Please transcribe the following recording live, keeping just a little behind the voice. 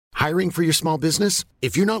Hiring for your small business?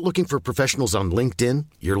 If you're not looking for professionals on LinkedIn,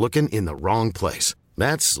 you're looking in the wrong place.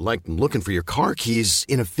 That's like looking for your car keys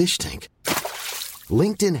in a fish tank.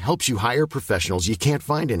 LinkedIn helps you hire professionals you can't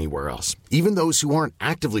find anywhere else, even those who aren't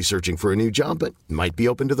actively searching for a new job but might be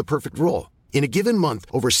open to the perfect role. In a given month,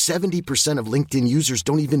 over 70% of LinkedIn users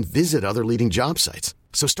don't even visit other leading job sites.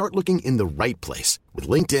 So start looking in the right place. With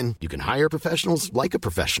LinkedIn, you can hire professionals like a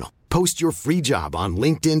professional. Post your free job on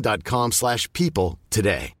linkedin.com/people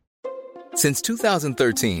today. Since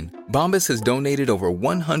 2013, Bombas has donated over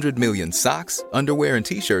 100 million socks, underwear, and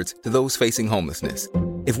T-shirts to those facing homelessness.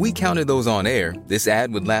 If we counted those on air, this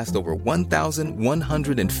ad would last over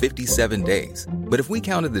 1,157 days. But if we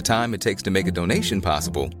counted the time it takes to make a donation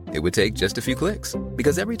possible, it would take just a few clicks.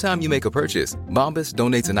 Because every time you make a purchase, Bombas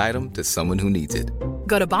donates an item to someone who needs it.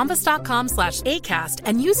 Go to bombas.com/ACAST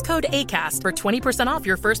and use code ACAST for 20% off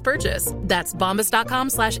your first purchase. That's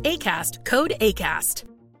bombas.com/ACAST, code ACAST.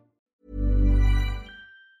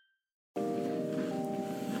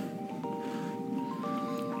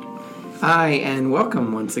 Hi, and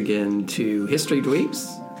welcome once again to History Dweebs.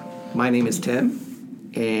 My name is Tim,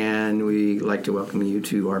 and we'd like to welcome you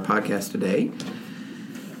to our podcast today,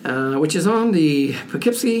 which is on the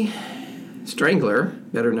Poughkeepsie Strangler,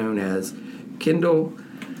 better known as Kendall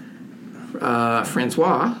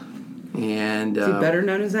Francois. And is he better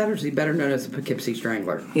known as that, or is he better known as the Poughkeepsie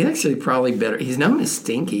Strangler? He's actually probably better. He's known as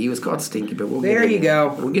Stinky. He was called Stinky, but we'll We'll get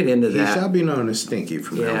into that. He shall be known as Stinky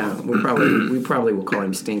from now on. we probably will call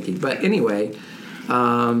him Stinky. But anyway,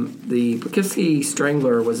 the Poughkeepsie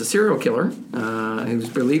Strangler was a serial killer who was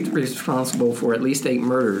believed to be responsible for at least 8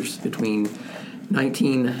 murders between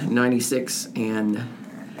 1996 and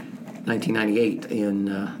 1998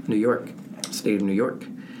 in New York, state of New York.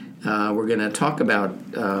 We're going to talk about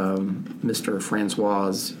Mr.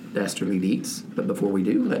 Francois' dastardly deeds. But before we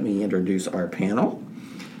do, let me introduce our panel.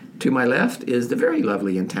 To my left is the very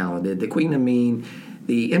lovely and talented, the Queen of Mean,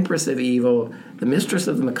 the Empress of Evil, the Mistress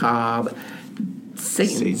of the Macabre,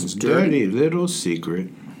 Satan's dirty little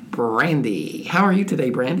secret, Brandy. How are you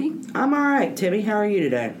today, Brandy? I'm all right, Timmy. How are you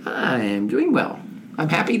today? I am doing well. I'm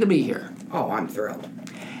happy to be here. Oh, I'm thrilled.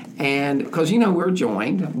 And because, we're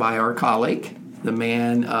joined by our colleague, the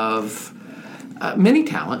man of many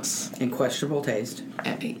talents. And questionable taste.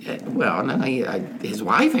 Well, his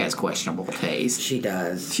wife has questionable taste. She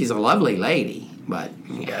does. She's a lovely lady, but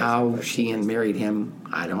how she married him,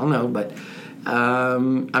 I don't know. But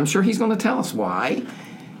I'm sure he's going to tell us why.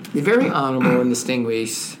 The very honorable and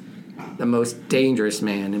distinguished, the most dangerous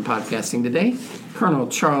man in podcasting today, Colonel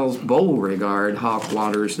Charles Beauregard Hawk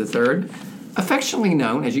Waters III, affectionately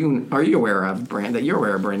known, are you aware of,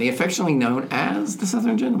 Brandy, affectionately known as the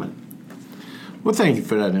Southern Gentleman. Well, thank you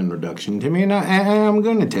for that introduction, Timmy. And I'm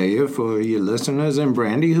going to tell you, for your listeners and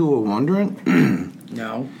Brandy who are wondering,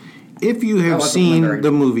 no, if you have seen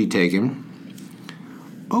the movie Taken,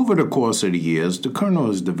 over the course of the years, the Colonel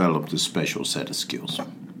has developed a special set of skills.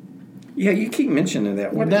 Yeah, you keep mentioning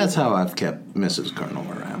that. That's how I've kept Mrs. Colonel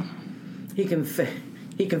around. He can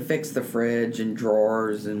fix the fridge and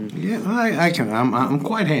drawers and... Yeah, I can. I'm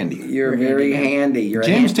quite handy. You're very handy.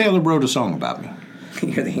 James Taylor wrote a song about me.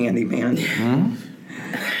 You're the handy man.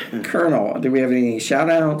 Mm-hmm. Colonel, do we have any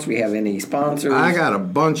shout-outs? We have any sponsors? I got a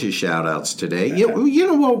bunch of shout-outs today. You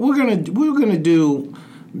know what? We're gonna do,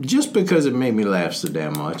 just because it made me laugh so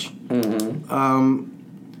damn much,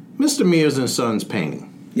 Mr. Mears and Sons painting.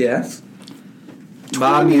 Yes.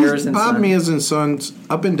 Bob Mears and Sons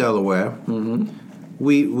up in Delaware. Mm-hmm.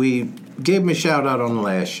 We gave him a shout-out on the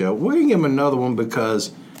last show. We're going to give him another one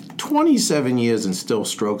because 27 years and still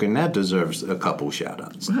stroking, that deserves a couple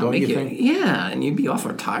shout-outs. Well, don't you think? Yeah, and you'd be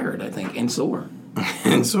awful tired, I think, and sore.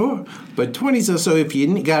 And sore. But 20, so if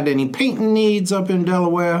you got any painting needs up in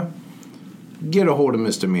Delaware, get a hold of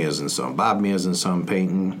Mr. Mears and Son. Bob Mears and Son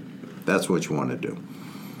Painting. That's what you want to do.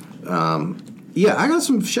 I got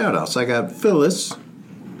some shout-outs. I got Phyllis.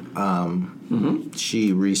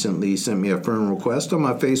 She recently sent me a friend request on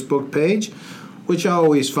my Facebook page, which I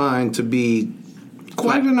always find to be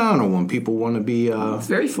quite an honor when people want to be it's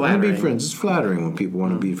very flattering. Want to be friends. It's flattering when people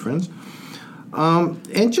want to be friends.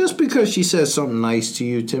 And just because she says something nice to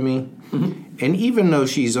you, Timmy, and even though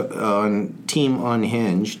she's on Team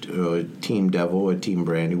Unhinged or Team Devil or Team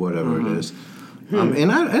Brandy, whatever it is,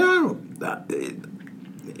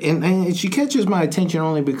 and she catches my attention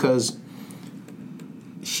only because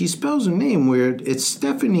she spells her name weird. It's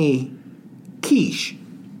Stephanie Quiche.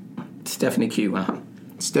 Stephanie Q,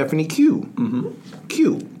 Stephanie Q. Mm-hmm.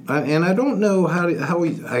 Q. And I don't know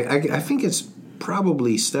I think it's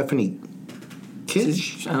probably Stephanie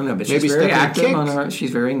Kitsch. I don't know, but maybe she's very Stephanie active Kick. on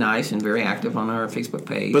she's very nice and very active on our Facebook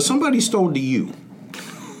page. But somebody stole the U.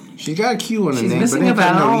 She's got a Q in her She's name. missing but a ain't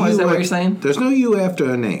got vowel, is that what U. you're saying? There's no U after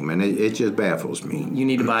her name, and it just baffles me. You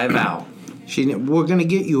need to buy a vowel. We're going to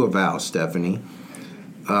get you a vowel, Stephanie.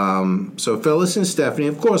 So Phyllis and Stephanie,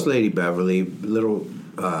 of course, Lady Beverly, little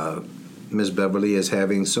Miss Beverly is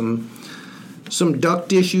having some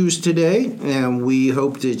duct issues today, and we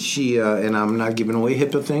hope that she, and I'm not giving away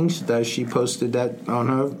HIPAA things, that she posted that on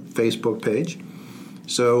her Facebook page.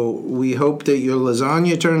 So we hope that your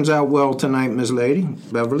lasagna turns out well tonight, Miss Lady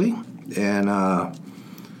Beverly, and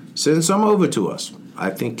send some over to us. I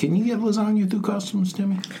think, can you get lasagna through customs,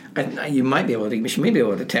 Timmy? You might be able to. She may be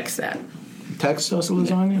able to text that. Text us a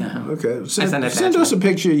lasagna? No. Okay. Send Send us a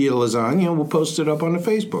picture of your lasagna, and we'll post it up on the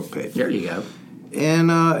Facebook page. There you go.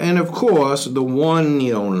 And of course, the one,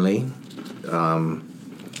 the only,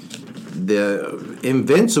 the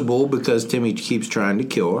invincible, because Timmy keeps trying to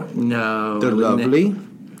kill her. No. The lovely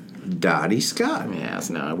Dottie Scott.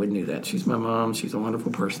 Yes, no, I wouldn't do that. She's my mom. She's a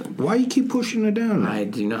wonderful person. Why you keep pushing her down? I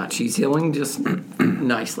do not. She's healing just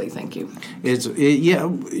nicely, thank you.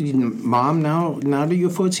 Mom. Now that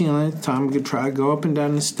your foot's healing, it's time to try to go up and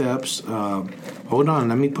down the steps. Hold on,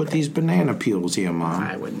 let me put these banana peels here, Mom.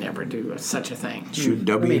 I would never do such a thing. Shoot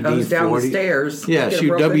Goes down the stairs. Yeah, Get a shoot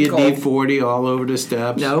broken WD-40 all over the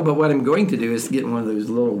steps. No, but what I'm going to do is get one of those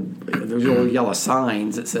little yellow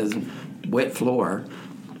signs that says "wet floor,"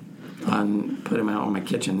 and put them out in my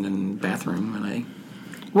kitchen and bathroom when I.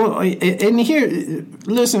 Well, and here,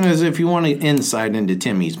 listeners, if you want an insight into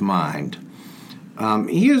Timmy's mind,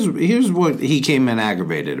 here's what he came in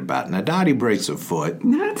aggravated about. Now, Dottie breaks a foot.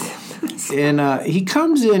 And he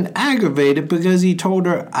comes in aggravated because he told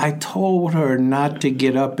her, I told her not to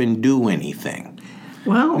get up and do anything.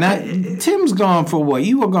 Well, now Tim's gone for what?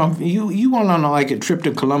 You were gone. You went on like a trip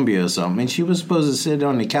to Colombia or something, and she was supposed to sit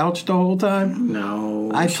on the couch the whole time. No,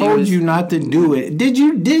 I told you not to do it. Did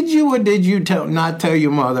you, or did you not tell your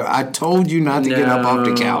mother? I told you not to get up off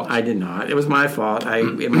the couch. I did not. It was my fault.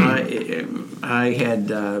 I had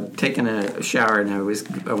taken a shower and I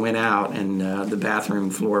went out and the bathroom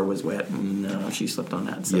floor was wet and she slipped on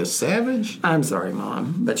that. So. You're savage. I'm sorry,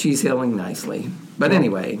 Mom, but she's healing nicely. But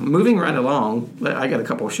anyway, moving right along, I got a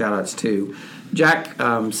couple of shout outs too. Jack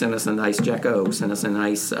sent us a nice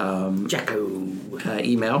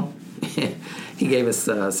email. He gave us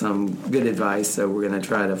some good advice, so we're going to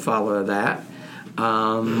try to follow that.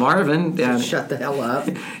 Marvin down. Shut the hell up.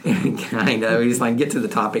 Kind of. He's like, get to the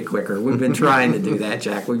topic quicker. We've been trying to do that,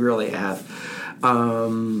 Jack. We really have.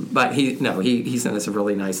 But he sent us a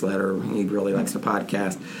really nice letter. He really likes the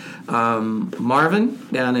podcast. Marvin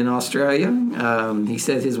down in Australia. He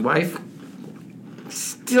said his wife we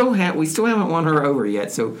still haven't won her over yet,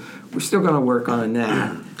 so we're still going to work on that.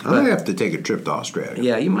 I'm going to have to take a trip to Australia.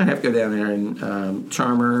 Yeah, you might have to go down there and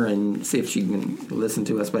charm her and see if she can listen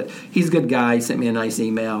to us. But he's a good guy. He sent me a nice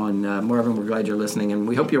email. And Marvin, we're glad you're listening. And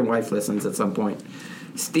we hope your wife listens at some point.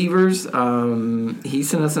 Stevers, he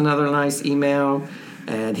sent us another nice email.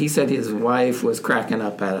 And he said his wife was cracking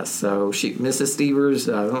up at us. So Mrs. Stevers,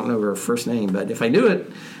 I don't know her first name, but if I knew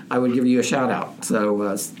it, I would give you a shout out.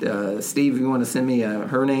 So Steve, if you want to send me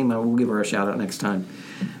her name, I will give her a shout out next time.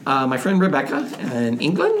 My friend Rebecca in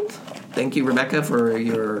England, thank you, Rebecca, for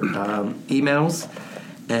your emails.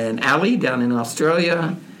 And Allie down in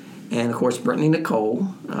Australia, and of course Brittany Nicole.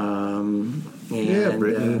 Brittany.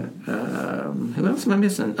 Who else am I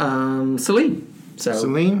missing? Celine.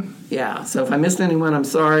 Celine? Yeah, so if I missed anyone, I'm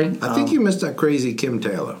sorry. I think you missed that crazy Kim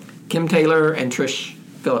Taylor. Kim Taylor and Trish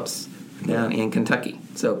Phillips down in Kentucky.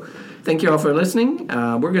 So thank you all for listening.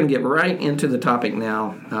 We're going to get right into the topic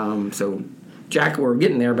now. So, Jack, we're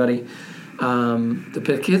getting there, buddy. I'm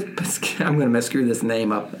going to screw this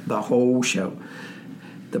name up the whole show.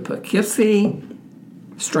 The Poughkeepsie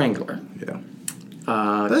Strangler. Yeah.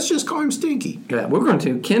 Let's just call him Stinky. Yeah, we're going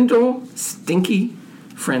to Kendall Stinky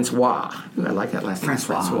Francois. Ooh, I like that last name.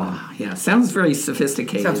 Francois. Yeah, sounds very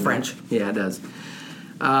sophisticated. Sounds French. Yeah, it does.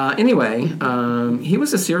 Anyway, he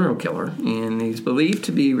was a serial killer, and he's believed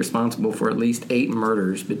to be responsible for at least 8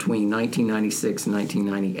 murders between 1996 and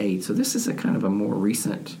 1998. So this is a kind of a more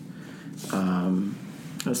recent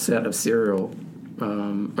a set of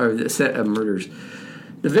a set of murders.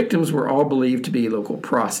 The victims were all believed to be local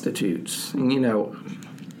prostitutes. And,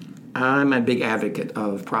 I'm a big advocate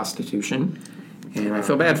of prostitution. And I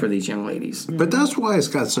feel bad for these young ladies. But that's why it's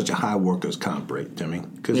got such a high workers' comp rate, Timmy.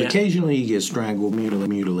 Because occasionally you get strangled,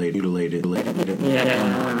 mutilated.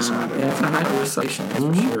 Yeah, it's a high risk situation, that's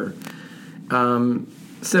for sure.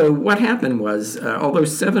 So what happened was, although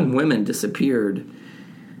 7 women disappeared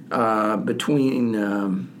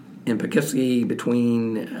in Poughkeepsie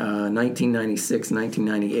between 1996 and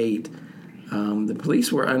 1998, The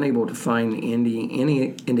police were unable to find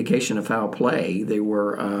any indication of foul play. There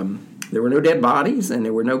were no dead bodies and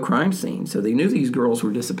there were no crime scenes. So they knew these girls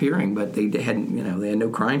were disappearing, but they hadn't. They had no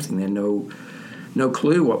crime scene. They had no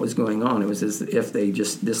clue what was going on. It was as if they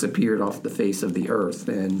just disappeared off the face of the earth.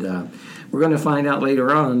 And we're going to find out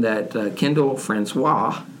later on that Kendall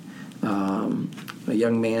Francois, a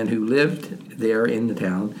young man who lived there in the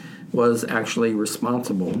town, was actually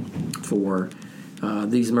responsible for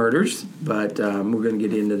these murders, but we're going to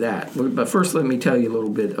get into that. But first, let me tell you a little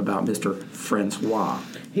bit about Mr. Francois.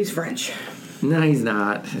 He's French. No, he's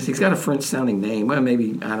not. He's got a French-sounding name. Well,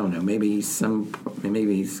 maybe, I don't know, maybe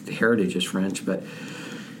his heritage is French, but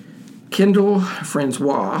Kendall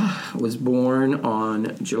Francois was born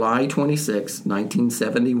on July 26,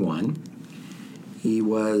 1971. He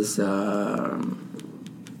was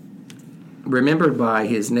remembered by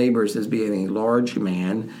his neighbors as being a large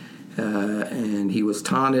man, and he was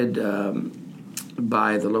taunted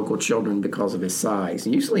by the local children because of his size.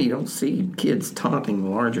 And usually you don't see kids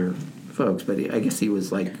taunting larger folks, but I guess he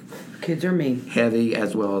was like Kids are mean. heavy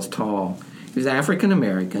as well as tall. He was African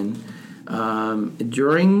American.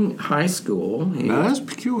 During high school, Now that's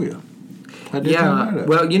peculiar. I didn't know that.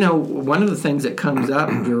 well, one of the things that comes up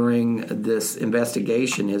during this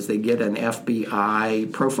investigation is they get an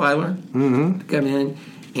FBI profiler to come in,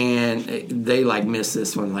 and they miss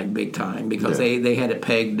this one big time because they had it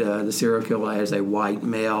pegged the serial killer as a white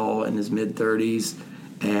male in his mid-30s.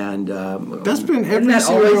 And That's been every that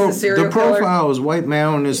always the serial the killer? profile is white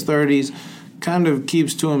male in his 30s, kind of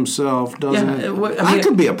keeps to himself, doesn't Yeah, it? well, I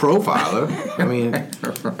could be a profiler. I mean,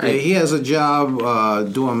 he has a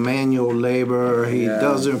job doing manual labor. He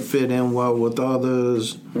doesn't fit in well with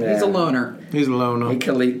others. Yeah. He's a loner. He's a loner. He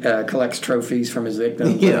collects trophies from his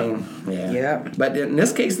victims. Yeah. Yeah. But in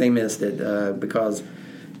this case, they missed it because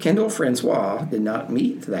Kendall Francois did not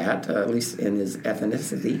meet that, at least in his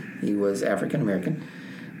ethnicity. He was African American.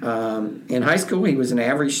 In high school, he was an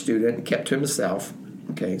average student, kept to himself.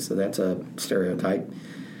 Okay, so that's a stereotype.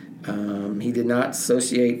 He did not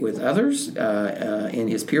associate with others in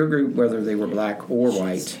his peer group, whether they were black or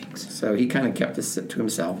white. So he kind of kept this to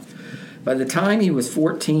himself. By the time he was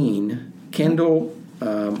 14, Kendall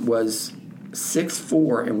was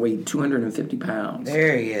 6'4" and weighed 250 pounds.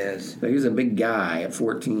 There he is. So he was a big guy at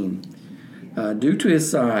 14. Due to his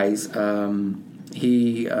size,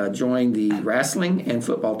 he joined the wrestling and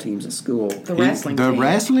football teams at school. The wrestling The team.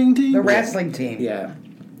 wrestling team? The wrestling team. Yeah.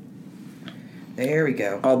 There we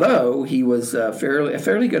go. Although he was a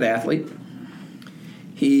fairly good athlete,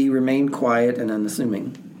 he remained quiet and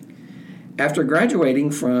unassuming. After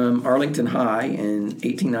graduating from Arlington High in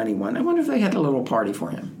 1891, I wonder if they had a little party for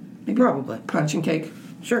him. Maybe Probably. punch and cake.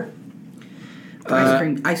 Sure.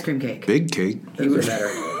 Ice cream cake. Big cake. He was better.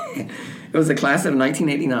 It was the class of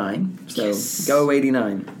 1989, so go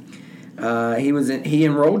 89. He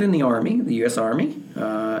enrolled in the Army, the U.S. Army,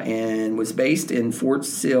 and was based in Fort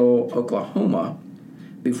Sill, Oklahoma,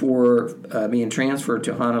 before being transferred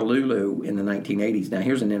to Honolulu in the 1980s. Now,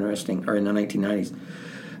 here's an interesting, or in the 1990s,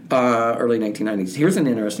 early 1990s. Here's an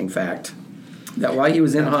interesting fact that while he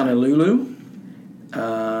was in Honolulu,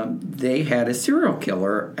 they had a serial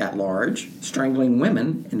killer at large strangling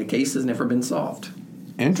women, and the case has never been solved.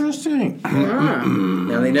 Interesting.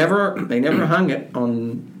 Now they never hung it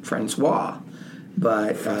on Francois,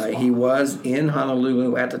 but he was in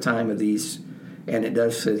Honolulu at the time of these, and it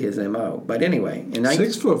does fit his MO. But anyway, in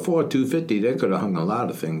 6'4", 250. They could have hung a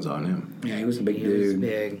lot of things on him. yeah, he was a big He dude. was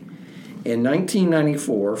big. In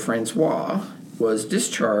 1994, Francois was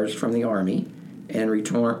discharged from the Army and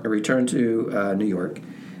returned to New York,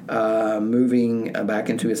 moving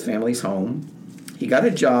back into his family's home. He got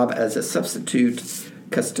a job as a substitute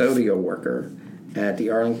custodial worker at the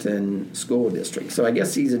Arlington School District. So I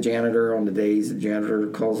guess he's a janitor on the days the janitor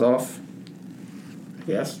calls off.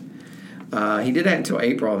 Yes. He did that until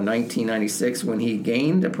April of 1996 when he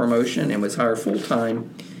gained a promotion and was hired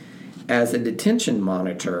full-time as a detention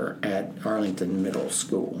monitor at Arlington Middle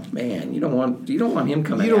School. Man, you don't want him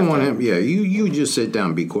coming. You don't want after him. Yeah, you just sit down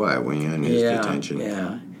and be quiet when you're in his detention.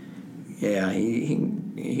 Yeah.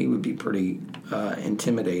 He would be pretty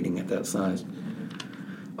intimidating at that size.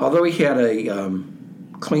 Although he had a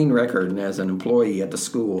clean record as an employee at the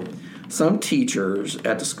school, some teachers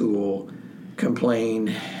at the school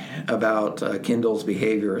complained about Kendall's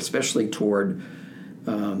behavior, especially toward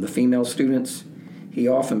the female students. He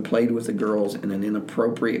often played with the girls in an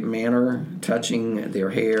inappropriate manner, touching their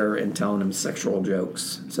hair and telling them sexual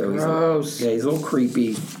jokes. So Gross. He's a little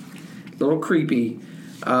creepy.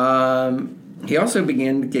 He also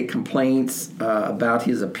began to get complaints about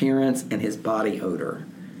his appearance and his body odor.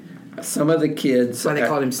 Some of the kids... That's why they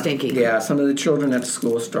called him Stinky. Yeah, some of the children at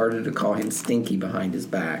school started to call him Stinky behind his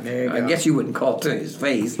back. There you I go. guess you wouldn't call it to his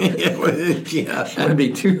face. Yeah. That would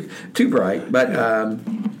be too bright. But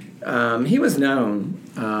he was known.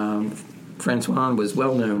 Francois was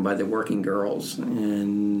well known by the working girls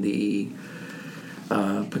in the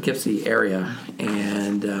Poughkeepsie area,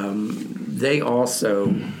 and they also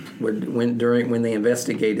when they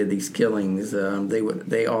investigated these killings,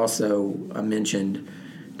 they also mentioned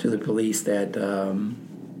to the police that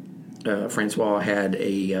Francois had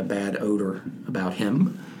a bad odor about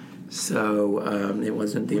him. So it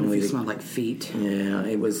wasn't the only. It smelled like feet. Yeah,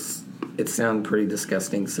 it sounded pretty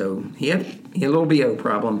disgusting. So he had a little BO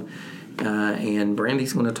problem, and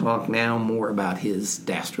Brandy's going to talk now more about his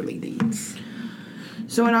dastardly deeds.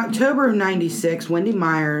 So in October of 96, Wendy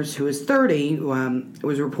Myers, who was 30,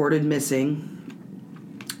 was reported missing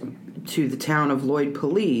to the town of Lloyd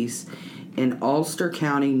Police in Ulster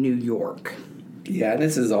County, New York. Yeah, and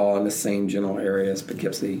this is all in the same general area as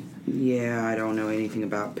Poughkeepsie. Yeah, I don't know anything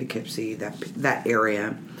about Poughkeepsie, that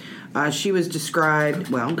area. She was described,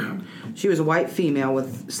 she was a white female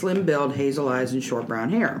with slim build, hazel eyes, and short brown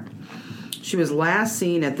hair. She was last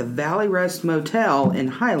seen at the Valley Rest Motel in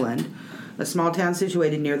Highland, a small town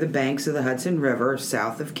situated near the banks of the Hudson River,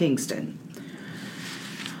 south of Kingston.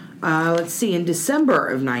 Let's see, in December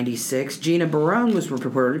of 96, Gina Barone was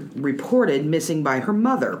reported missing by her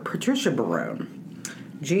mother, Patricia Barone.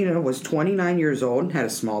 Gina was 29 years old, had a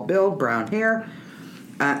small build, brown hair,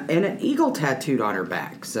 and an eagle tattooed on her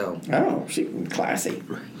back. So, Oh, she classy.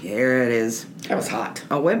 here it is. That was hot.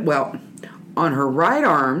 Oh, well, on her right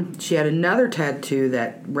arm, she had another tattoo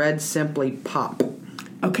that read simply "Pop."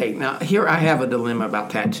 Okay, now here I have a dilemma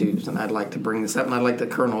about tattoos, and I'd like to bring this up, and I'd like the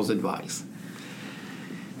Colonel's advice.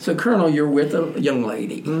 So, Colonel, you're with a young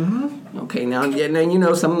lady. Mm-hmm. Okay, now you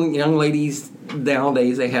know some young ladies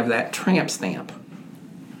nowadays, they have that tramp stamp.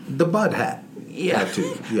 The Bud hat. Yeah.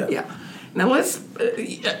 Tattoo. Yeah. Yeah. Now let's.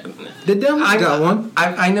 The devil's got one.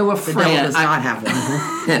 I know a The friend. devil does not have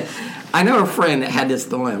one. I know a friend that had this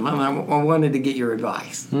dilemma, and I wanted to get your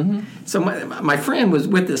advice. Mm-hmm. So my friend was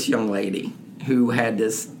with this young lady who had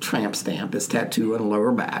this tramp stamp, this tattoo on the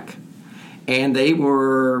lower back, and they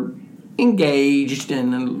were engaged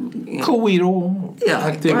and Coetal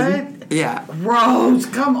activity. What? Yeah. Rose,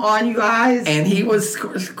 come on, you guys. And he was,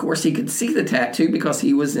 of course, he could see the tattoo because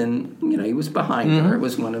he was he was behind her. It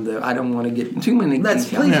was one of the, I don't want to get too many details.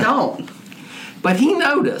 Please don't. But he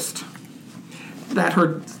noticed that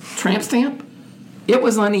her tramp stamp, it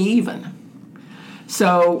was uneven.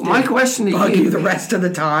 So my question to Bug you, you the rest of the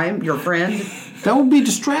time, your friend. That would be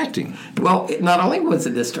distracting. well, not only was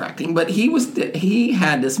it distracting, but he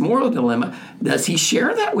had this moral dilemma. Does he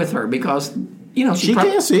share that with her? Because She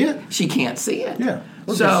can't see it. She can't see it. Yeah.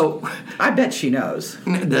 So I bet she knows.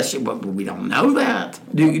 does she? But we don't know that.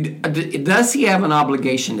 Does he have an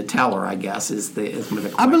obligation to tell her? I guess is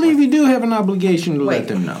the I believe you do have an obligation to let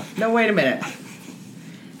them know. No, wait a minute.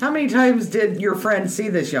 How many times did your friend see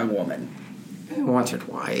this young woman? Once or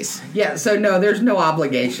twice. Yeah, so no, there's no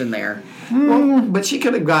obligation there. Well, but she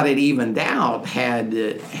could have got it evened out had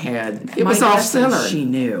it was off centered. She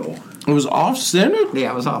knew. It was off-centered?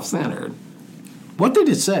 Yeah, it was off centered. What did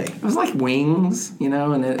it say? It was like wings, and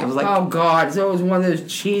it was like Oh God! So it was one of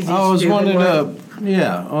those cheesy. Oh, it was stupid one of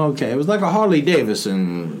ones. okay. It was like a Harley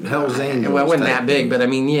Davidson Hell's Angels. well, it wasn't type that big, thing. but I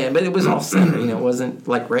mean, yeah, but it was off centered. It wasn't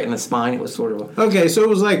like right in the spine. It was sort of a Okay, so it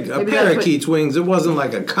was like a Maybe that's parakeet's wings. It wasn't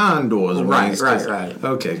like a condor's Right, wings. right.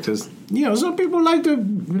 Okay, because some people like the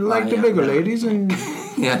yeah, bigger no. ladies, and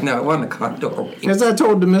no, it wasn't a condor. as I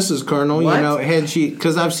told the Mrs. Colonel, What? had she,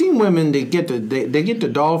 because I've seen women that get they get the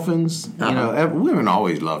dolphins. Women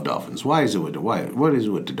always love dolphins. Why is it with what is it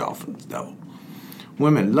with the dolphins though?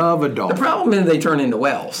 Women love a The dolphin. problem is they turn into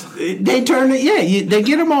whales. They turn it, they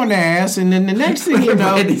get them on their ass, and then the next thing you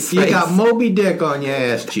know, Randy's you face. got Moby Dick on your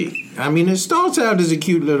ass cheek. I mean, it starts out as a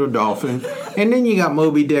cute little dolphin, and then you got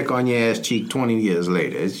Moby Dick on your ass cheek 20 years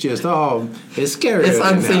later. It's just, it's scary. It's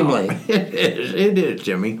unseemly. It is,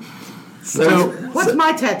 Jimmy. What's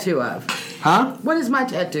my tattoo of? Huh? What is my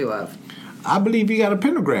tattoo of? I believe you got a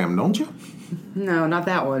pentagram, don't you? No, not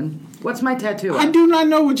that one. What's my tattoo of? I do not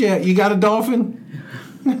know what you have. You got a dolphin?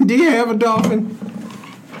 Do you have a dolphin?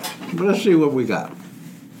 Let's see what we got.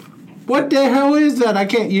 What the hell is that? I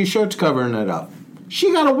can't. Your shirt's covering it up.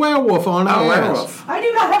 She got a werewolf on her ass. Werewolf. I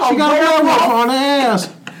do not have She a got a werewolf. werewolf on her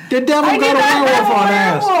ass. The devil I do got not a werewolf on her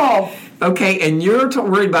have ass. a werewolf. Okay, and you're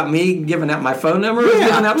worried about me giving out my phone number? Yeah.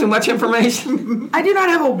 Giving out too much information? I do not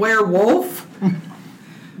have a werewolf.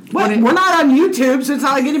 What? We're not on YouTube, so it's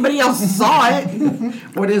not like anybody else saw it.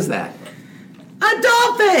 What is that? A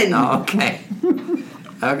dolphin. Oh, okay.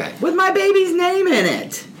 Okay. with my baby's name in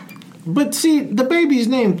it. But see, the baby's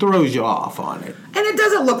name throws you off on it. And it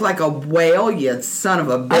doesn't look like a whale, you son of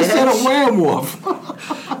a bitch. I said a werewolf.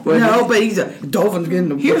 No, but he's a dolphin's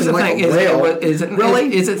getting Here's the like thing: a whale. is it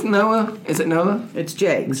really? Is it Noah? Is it Noah? It's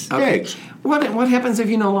Jake's. Okay. Jake. What happens if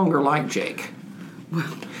you no longer like Jake?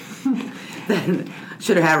 Then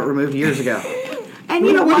should have had it removed years ago. And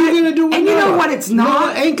you know What what? are you gonna do with And you know Noah? what? It's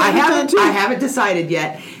not. Noah ain't got a tattoo. I haven't decided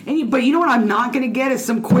yet. But you know what? I'm not going to get is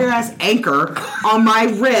some queer ass anchor on my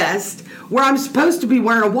wrist where I'm supposed to be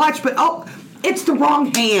wearing a watch, but it's the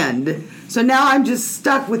wrong hand. So now I'm just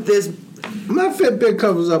stuck with this. My Fitbit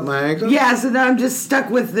covers up my ankle. Yeah. So now I'm just stuck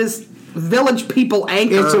with this Village People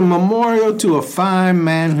anchor. It's a memorial to a fine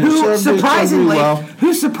man who served his country well.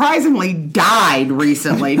 Who surprisingly died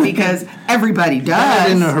recently because everybody Died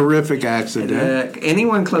does. in a horrific accident.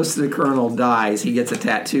 Anyone close to the colonel dies, he gets a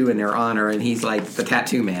tattoo in their honor, and he's like the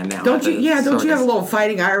tattoo man now. Don't you? Yeah, don't you have a little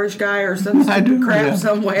fighting Irish guy or some stupid crap yeah.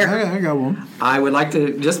 somewhere? I got one. I would like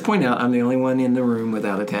to just point out I'm the only one in the room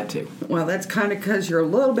without a tattoo. Well, that's kind of because you're a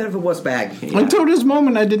little bit of a wuss bag. Until this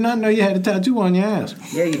moment, I did not know you had a tattoo on your ass.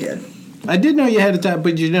 Yeah, you did. I did know you had a tattoo,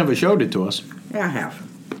 but you never showed it to us. Yeah, I have.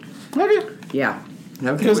 Okay. Yeah.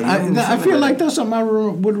 Okay, Because I feel like that's something I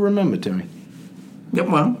would remember, Timmy. Yeah,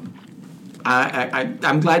 well,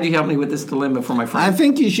 I'm glad you helped me with this dilemma for my I friend.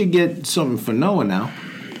 think you should get something for Noah now.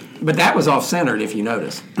 But that was off-centered, if you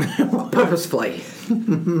notice. Purposefully.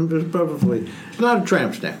 It's probably it's not a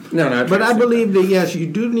tramp stamp. No, not a But tramp I stamp. believe that yes, you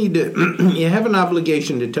do need to. You have an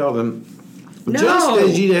obligation to tell them, No. just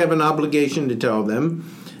as you have an obligation to tell them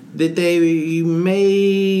that they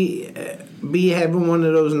may be having one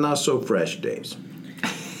of those not so fresh days.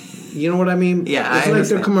 You know what I mean? Yeah, it's I like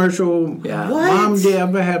understand. the commercial. Yeah. What? Mom, do you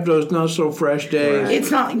ever have those not so fresh days? Right.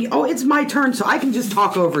 It's not. Oh, it's my turn, so I can just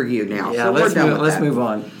talk over you now. Yeah, so let's we're done with let's that. move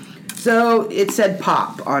on. So it said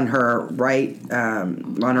 "pop" on her right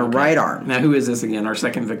right arm. Now, who is this again? Our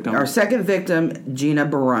second victim? Our second victim, Gina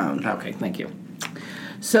Barone. Okay, thank you.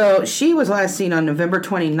 So she was last seen on November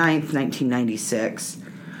 29th, 1996,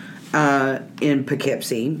 in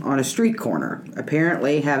Poughkeepsie on a street corner,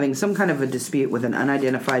 apparently having some kind of a dispute with an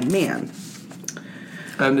unidentified man.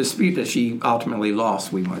 A dispute that she ultimately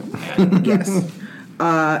lost, we might add. Yes.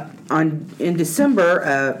 In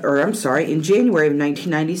January of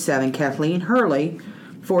 1997, Kathleen Hurley,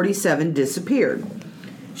 47, disappeared.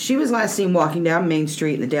 She was last seen walking down Main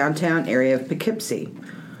Street in the downtown area of Poughkeepsie.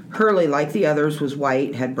 Hurley, like the others, was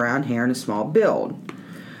white, had brown hair, and a small build.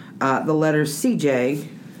 The letters CJ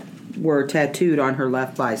were tattooed on her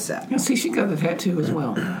left bicep. Yeah, see, she got a tattoo as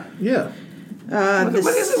well. Yeah. What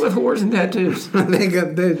is it with whores and tattoos?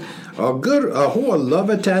 A whore love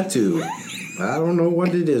a tattoo. I don't know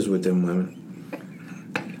what it is with them women.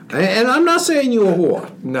 And I'm not saying you're a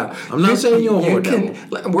whore. No, I'm not saying you're a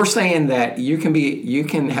whore. We're saying that you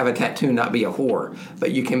can have a tattoo and not be a whore,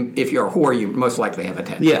 but you can. If you're a whore, you most likely have a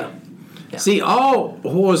tattoo. Yeah. See, all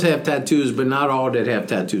whores have tattoos, but not all that have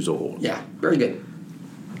tattoos are whores. Yeah, very good.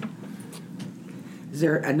 Is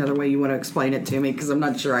there another way you want to explain it to me? Because I'm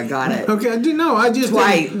not sure I got it. Okay, I just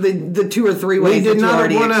Why the two or three we ways that did you not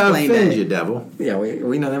already want to explained offend it. you, devil. Yeah,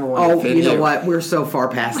 we never want to Oh, offend you know what? We're so far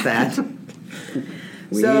past that.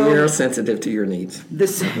 We So- are sensitive to your needs.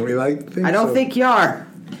 We like to think I don't so. think you are.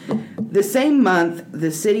 The same month,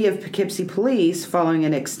 the city of Poughkeepsie police, following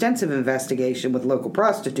an extensive investigation with local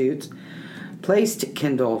prostitutes, placed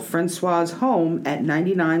Kendall Francois' home at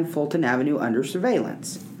 99 Fulton Avenue under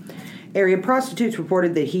surveillance. Area prostitutes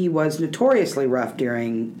reported that he was notoriously rough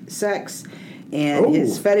during sex, and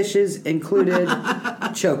his fetishes included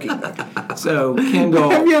choking them. So, Kendall,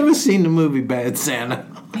 Have you ever seen the movie Bad Santa?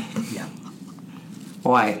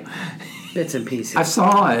 why? Bits and pieces. I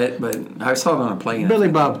saw it, but I saw it on a plane. Billy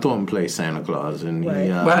Bob Thornton plays Santa Claus, and Right.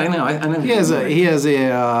 Well, I know. I know. he has a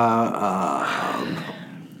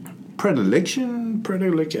predilection.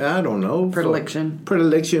 I don't know. Predilection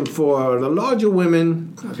for the larger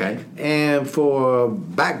women. Okay. And for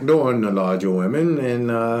backdooring the larger women,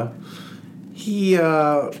 and he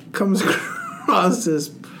comes across this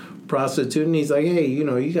prostitute, and he's like, "Hey,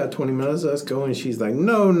 you got 20 minutes? Let's go." And she's like,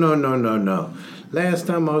 "No. Last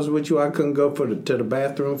time I was with you, I couldn't go to the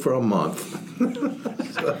bathroom for a month."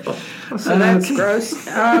 So that's gross.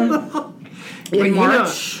 In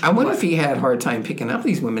March. I wonder if he had a hard time picking up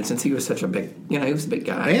these women since he was such a big, he was a big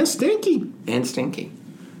guy. And stinky. And stinky.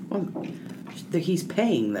 Well, he's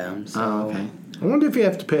paying them, so Oh, okay. I wonder if you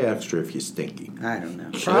have to pay extra if you're stinky. I don't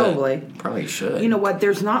know. Should. Probably. Probably should. You know what?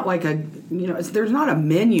 There's not like there's not a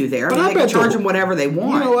menu there. But I mean, I they can bet charge the- them whatever they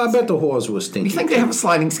want. I bet the whores were stinky. You think they have a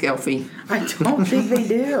sliding scale fee? I don't think they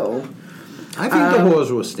do. I think the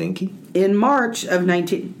whores were stinky. In March of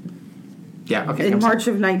Yeah, okay. In March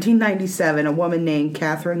of 1997, a woman named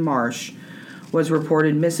Catherine Marsh was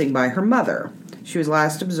reported missing by her mother. She was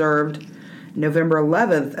last observed November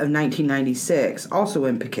 11th of 1996, also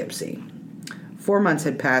in Poughkeepsie. 4 months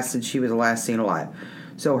had passed since she was last seen alive.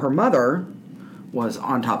 So her mother was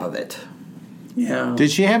on top of it. Yeah.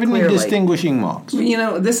 Did she have any Clearly. distinguishing marks? You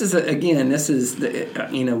know, this is the,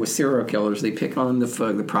 you know, with serial killers, they pick on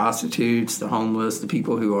the prostitutes, the homeless, the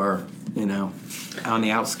people who are, you know, on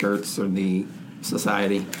the outskirts of the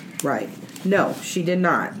society. Right. No, she did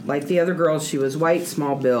not. Like the other girls, she was white,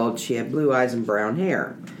 small build, she had blue eyes and brown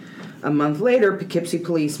hair. A month later, Poughkeepsie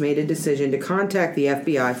police made a decision to contact the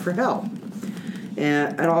FBI for help.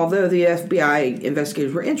 And although the FBI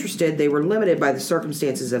investigators were interested, they were limited by the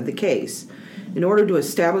circumstances of the case. In order to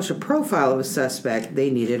establish a profile of a suspect, they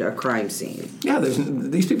needed a crime scene. Yeah,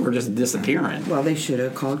 these people are just disappearing. Well, they should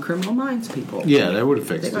have called Criminal Minds people. Yeah, that would have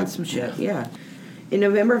fixed They got it. some shit, yeah. In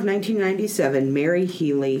November of 1997, Mary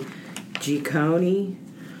Healy Giacone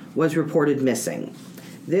was reported missing.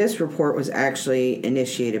 This report was actually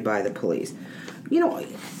initiated by the police. You know,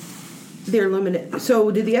 they're limited.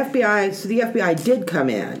 So did the FBI? So the FBI did come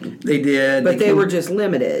in, They did. but they were just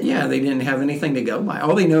limited. Yeah, they didn't have anything to go by.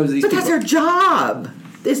 All they know is these But people... that's their job.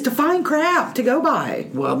 Is to find crap to go by.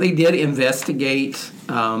 Well, they did investigate.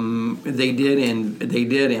 They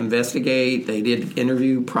did investigate. They did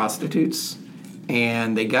interview prostitutes,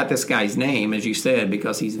 and they got this guy's name, as you said,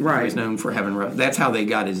 because he was known for having. That's how they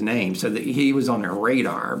got his name. So that he was on their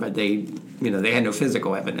radar, but they had no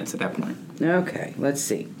physical evidence at that point. Okay, let's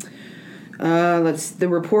see. The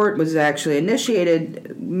report was actually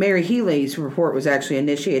initiated. Mary Healy's report was actually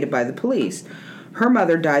initiated by the police. Her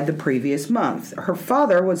mother died the previous month. Her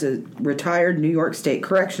father was a retired New York State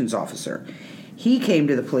corrections officer. He came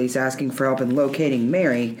to the police asking for help in locating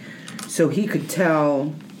Mary so he could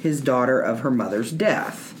tell his daughter of her mother's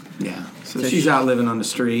death. Yeah. So she's out living on the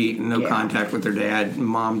street, no Yeah. contact with her dad.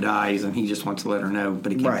 Mom dies, and he just wants to let her know,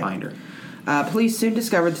 but he can't find her. Police soon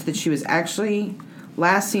discovered that she was actually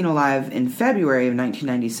last seen alive in February of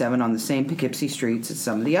 1997 on the same Poughkeepsie streets as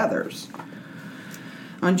some of the others.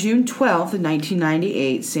 On June 12th of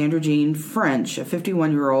 1998, Sandra Jean French, a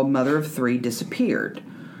 51-year-old mother of three, disappeared.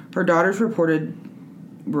 Her daughters reported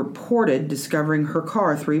discovering her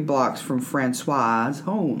car 3 blocks from Francois's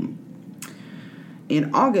home.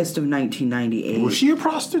 In August of 1998... Was she a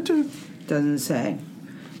prostitute? Doesn't say.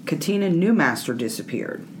 Katina Newmaster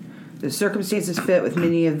disappeared. The circumstances fit with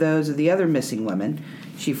many of those of the other missing women.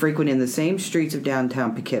 She frequented the same streets of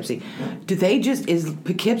downtown Poughkeepsie. Is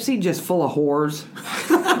Poughkeepsie just full of whores?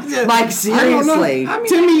 Like, seriously. I mean,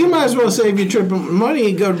 Timmy, you might as well save your trip of money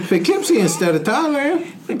and go to Poughkeepsie instead of Thailand.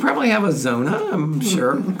 They probably have a Zona, I'm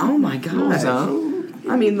sure. Oh, my God. Zone.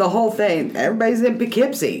 I mean, the whole thing. Everybody's in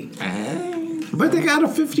Poughkeepsie. But they got a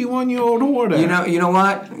 51-year-old whore there. You know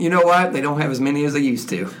what? They don't have as many as they used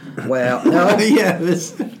to. Well, no. Yeah,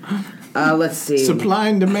 Let's see. supply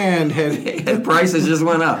and demand had... The prices just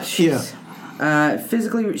went up. Yeah.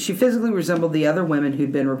 She physically resembled the other women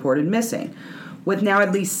who'd been reported missing. With now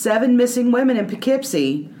at least 7 missing women in the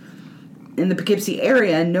Poughkeepsie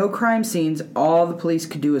area, and no crime scenes, all the police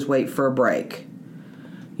could do is wait for a break.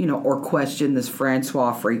 Or question this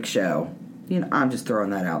Francois freak show. I'm just throwing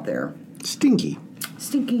that out there. Stinky.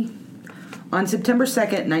 On September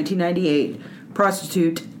 2nd, 1998,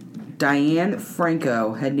 prostitute Diane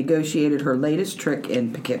Franco had negotiated her latest trick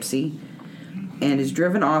in Poughkeepsie and is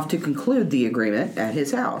driven off to conclude the agreement at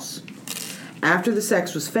his house. After the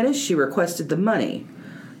sex was finished, she requested the money.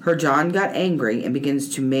 Her John got angry and begins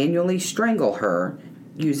to manually strangle her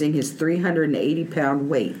using his 380-pound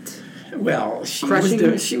weight. Well,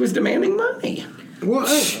 she was demanding money. Well,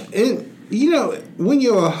 when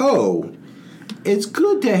you're a hoe, it's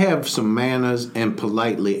good to have some manners and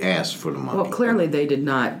politely ask for the money. Well, clearly they did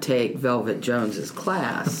not take Velvet Jones's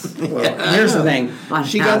class. Well, here's the thing.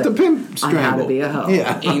 She got the pimp strangle. On how to be a hoe.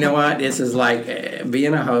 Yeah. You know what? This is like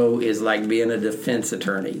being a hoe is like being a defense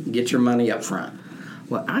attorney. Get your money up front.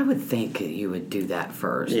 Well, I would think you would do that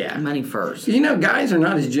first. Yeah. Money first. Guys are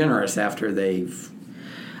not as generous after they've...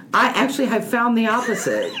 I actually have found the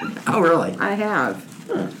opposite. Oh, really? I have.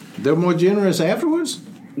 They're more generous afterwards?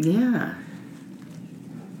 Yeah.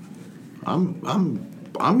 I'm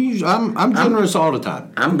generous all the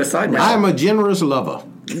time. I'm beside myself. I'm a generous lover.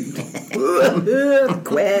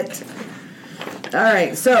 Quit. All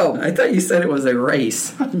right, so I thought you said it was a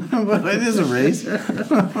race. Well, it is a race.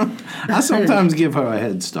 I sometimes give her a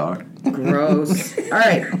head start. gross. All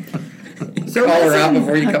right. So Call her listen, out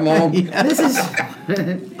before you come home. This is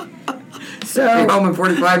So Be home in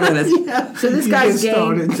 45 minutes. Yeah. So this You guy's get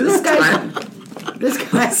started. game. So this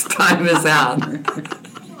guy's Time is out.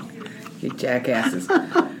 you jackasses.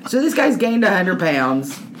 So this guy's gained 100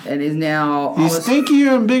 pounds and is now He's almost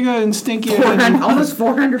stinkier and bigger and stinkier. than almost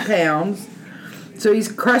 400 pounds. So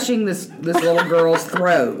he's crushing this little girl's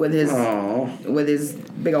throat with his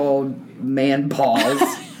big old man paws.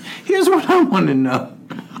 Here's what I want to know.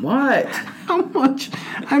 What? How much?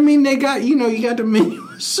 I mean, they got, you got the menu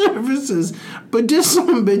services, but this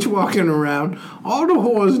some bitch walking around, all the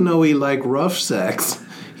whores know he like rough sex.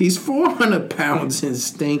 He's 400 pounds and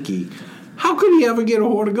stinky. How could he ever get a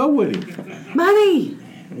whore to go with him? Money.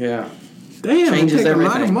 Yeah. Damn, Changes it take a lot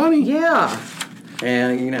of everything. money. Yeah.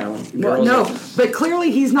 And, Well, girls no, are- but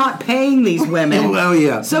clearly he's not paying these women. Well,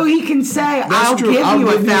 yeah. So he can say, That's I'll true. give you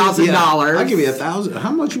 $1,000. Yeah, I'll give you $1,000.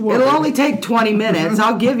 How much you want? It'll baby? only take 20 minutes.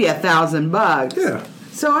 I'll give you $1,000. Yeah.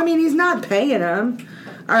 So, I mean, he's not paying them.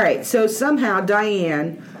 All right, so somehow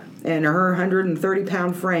Diane and her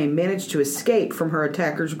 130-pound frame managed to escape from her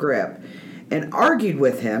attacker's grip and argued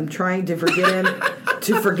with him, trying to forget him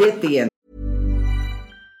to forget the incident.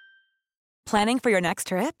 Planning for your next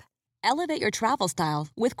trip? Elevate your travel style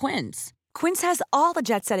with Quince. Quince has all the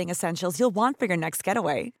jet-setting essentials you'll want for your next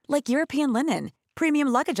getaway, like European linen, premium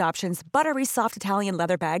luggage options, buttery soft Italian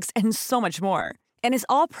leather bags, and so much more. And is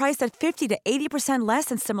all priced at 50 to 80% less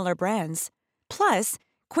than similar brands. Plus,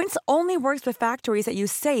 Quince only works with factories that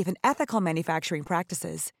use safe and ethical manufacturing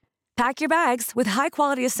practices. Pack your bags with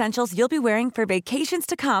high-quality essentials you'll be wearing for vacations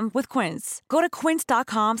to come with Quince. Go to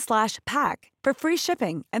quince.com/pack for free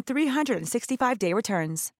shipping and 365-day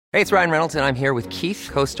returns. Hey, it's Ryan Reynolds, and I'm here with Keith,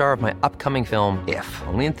 co-star of my upcoming film, If,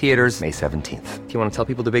 only in theaters May 17th. Do you want to tell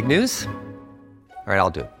people the big news? All right,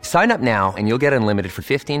 I'll do it. Sign up now and you'll get unlimited for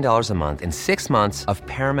 $15 a month and 6 months of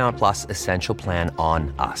Paramount Plus Essential Plan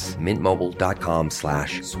on us.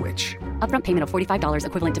 MintMobile.com/switch. Upfront payment of $45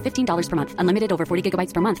 equivalent to $15 per month. Unlimited over 40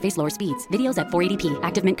 gigabytes per month. Face lower speeds. Videos at 480p.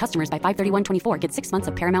 Active Mint customers by 531.24 get 6 months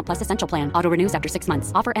of Paramount Plus Essential Plan. Auto renews after 6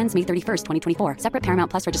 months. Offer ends May 31st, 2024. Separate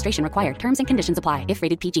Paramount Plus registration required. Terms and conditions apply if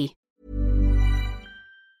rated PG.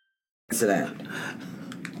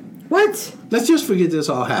 What? Let's just forget this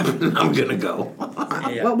all happened. I'm going to go.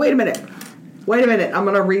 Well, wait a minute. I'm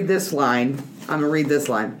going to read this line.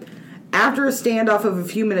 After a standoff of a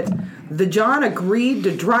few minutes, the John agreed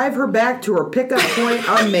to drive her back to her pickup point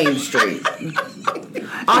on Main Street.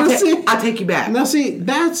 I'll take you back. Now, see,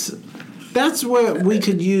 that's where we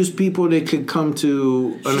could use people that could come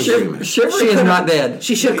to an agreement. Chivalry is not dead.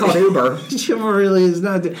 She should have called Uber. Chivalry really is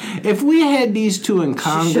not dead. If we had these two in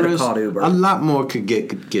Congress, called Uber. a lot more could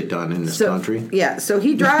get done in this country. Yeah, so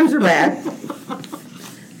he drives her back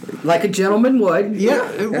like a gentleman would.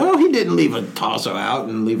 Yeah, well, he didn't toss her out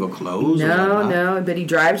and leave her clothes. No, but he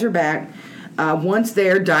drives her back. Once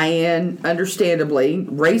there, Diane, understandably,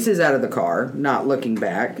 races out of the car, not looking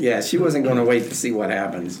back. Yeah, she wasn't going to wait to see what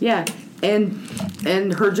happens. Yeah,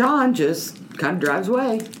 and her John just kind of drives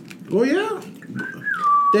away. Well, yeah.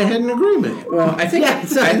 They had an agreement. Well, I think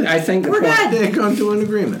I think the we're point, good. They had come to an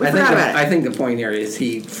agreement. I think the point here is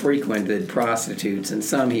he frequented prostitutes, and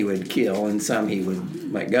some he would kill, and some he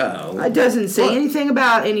would let go. It doesn't say anything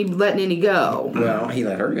about letting any go. Well, he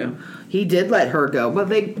let her go. He did let her go, but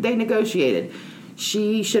they negotiated.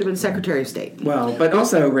 She should have been Secretary of State. Well, but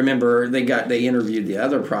also remember they interviewed the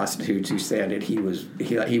other prostitutes who said that he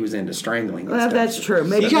was into strangling. And Well, stuff. that's true.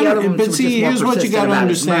 Maybe You the other ones but were see, just more here's what you persistent got to about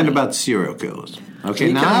his understand money. about serial killers. Okay,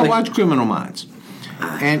 You now kinda I like- watch Criminal Minds,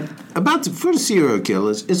 and for the serial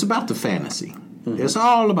killers, it's about the fantasy. Mm-hmm. It's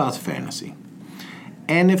all about the fantasy.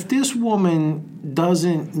 And if this woman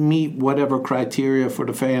doesn't meet whatever criteria for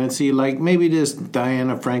the fantasy, like maybe this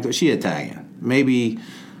Diana Franco, she Italian, maybe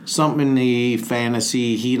something in the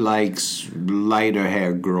fantasy, he likes lighter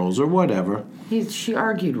haired girls or whatever. She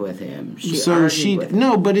argued with him.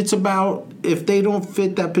 No, but it's about if they don't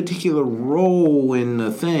fit that particular role in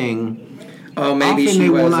the thing. Oh, maybe often she they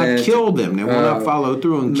will not wasn't- kill them. They will not follow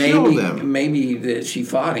through and kill them. Maybe that she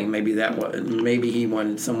fought him. Maybe he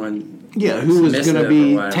wanted someone. Yeah, who was going to submissive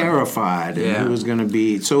be or whatever. terrified, and Yeah. who was going to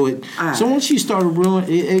be so once she started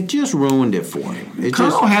it just ruined it for him. It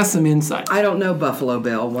just Carl has some insight. I don't know Buffalo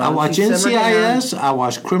Bill. Why I don't watch you simmer down? NCIS. I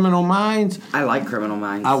watch Criminal Minds. I like Criminal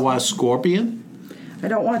Minds. I watch Scorpion. I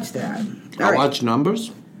don't watch that. I All right. watch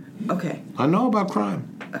Numbers. Okay. I know about crime.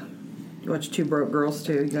 You watch Two Broke Girls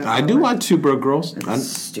too? I do watch Two Broke Girls.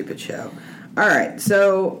 Stupid show. All right,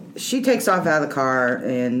 so she takes off out of the car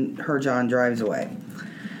and her John drives away,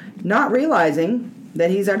 not realizing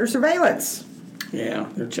that he's under surveillance. Yeah,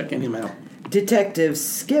 they're checking him out. Detective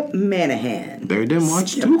Skip Manahan. They didn't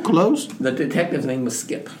watch too close. The detective's name was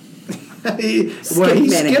Skip. he Skip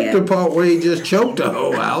skipped the part where he just choked the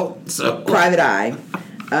hoe out. So Private Eye.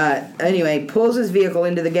 Anyway, pulls his vehicle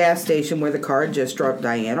into the gas station where the car had just dropped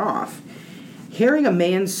Diane off. Hearing a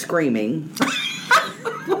man screaming.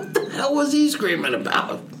 What the hell was he screaming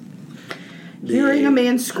about? Hearing a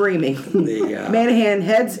man screaming, Manahan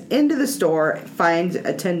heads into the store, finds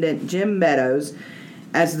attendant Jim Meadows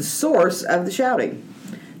as the source of the shouting.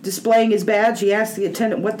 Displaying his badge, he asks the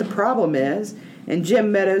attendant what the problem is, and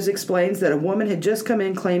Jim Meadows explains that a woman had just come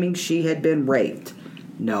in claiming she had been raped.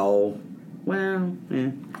 No. Well, yeah.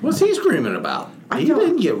 What's he screaming about? He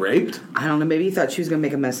didn't get raped. I don't know. Maybe he thought she was going to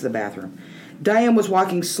make a mess of the bathroom. Diane was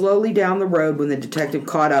walking slowly down the road when the detective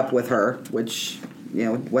caught up with her, which,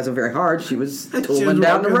 wasn't very hard. She was tooling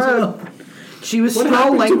down the road. She was what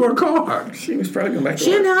strolling. What happened to her car? She was probably going back to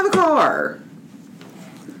She didn't have a car.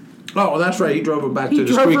 Oh, that's right. He drove her back to the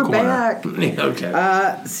drove street her corner. back.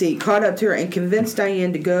 Okay. Caught up to her and convinced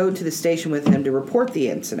Diane to go to the station with him to report the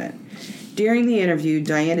incident. During the interview,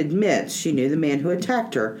 Diane admits she knew the man who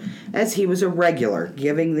attacked her, as he was a regular,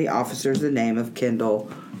 giving the officers the name of Kendall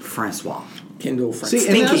Francois. Kendall Francois.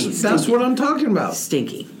 See, and that's what I'm talking about.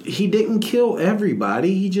 Stinky. He didn't kill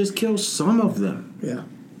everybody. He just killed some of them. Yeah.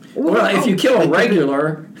 Well, if you kill a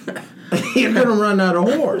regular... You're going to run out of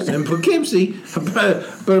whores. In Poughkeepsie,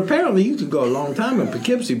 but apparently you could go a long time in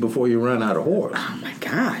Poughkeepsie before you run out of whores. Oh, my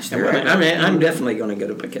gosh. I'm definitely going to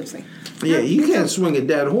go to Poughkeepsie. Yeah, you can't swing a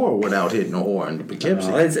dead whore without hitting a whore in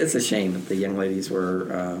Poughkeepsie. It's a shame that the young ladies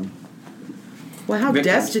were... well, how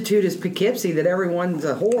destitute is Poughkeepsie that everyone's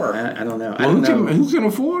a whore? I don't know. Who can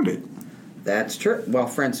afford it? That's true. Well,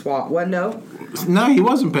 Francois, no. No, he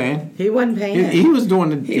wasn't paying. He wasn't paying. He was doing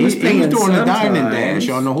the he was doing the dining dash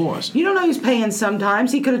on the horse. You don't know he's paying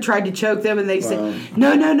sometimes. He could have tried to choke them, and they said,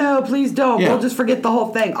 no, please don't. Yeah. We'll just forget the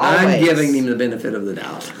whole thing. Always. I'm giving him the benefit of the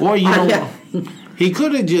doubt. Well, he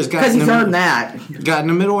could have just gotten... Because he's earned that. Got in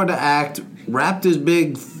the middle of the act, wrapped his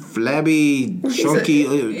big, flabby,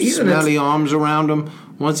 chunky, smelly arms around him.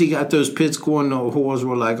 Once he got those pits going, the whores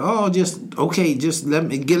were like, just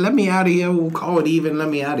let me out of here. We'll call it even. Let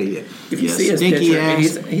me out of here. If you see his picture,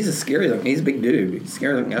 he's a scary looking. He's a big dude. He's a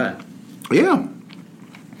scary looking guy. Yeah.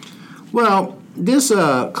 Well, this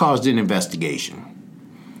caused an investigation.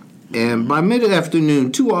 And by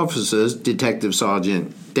mid-afternoon, two officers, Detective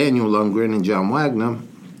Sergeant Daniel Lundgren and John Wagner,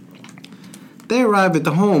 they arrive at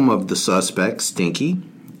the home of the suspect, Stinky,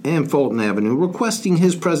 and Fulton Avenue, requesting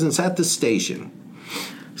his presence at the station.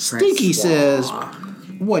 Stinky says,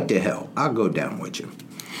 what the hell? I'll go down with you.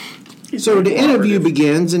 So the interview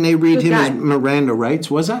begins, and they read him his Miranda rights.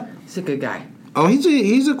 What's that? He's a good guy. Oh,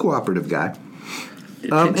 he's a cooperative guy.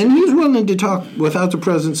 And he's willing to talk without the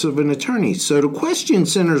presence of an attorney. So the question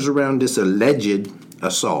centers around this alleged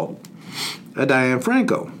assault of Diane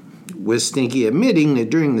Franco, with Stinky admitting that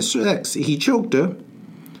during the sex he choked her,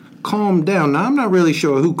 calmed down. Now, I'm not really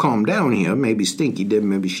sure who calmed down here. Maybe Stinky did,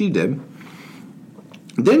 maybe she did.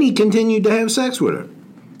 Then he continued to have sex with her.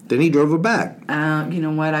 Then he drove her back. You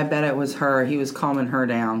know what? I bet it was her. He was calming her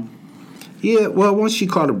down. Yeah, well, once she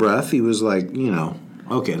caught her breath, he was like,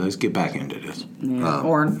 okay, let's get back into this. Yeah,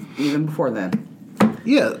 or even before then.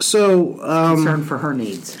 Yeah, so... concerned for her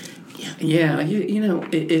needs. Yeah,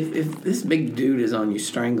 if this big dude is on you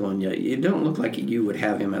strangling you, you don't look like you would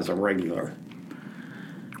have him as a regular.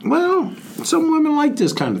 Well, some women like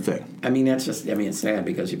this kind of thing. I mean, it's sad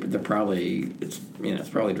because they're probably it's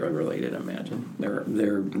probably drug related. I imagine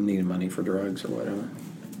they're needing money for drugs or whatever.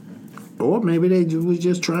 Or maybe they was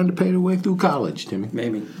just trying to pay their way through college, Timmy.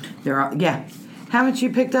 Maybe. Haven't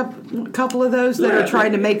you picked up a couple of those that are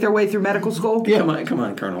trying to make their way through medical school? Yeah. Come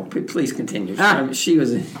on, Colonel. Please continue.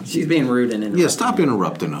 She's being rude and interrupting. Yeah, stop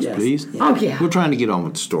interrupting us, please. Yeah. Oh, yeah. We're trying to get on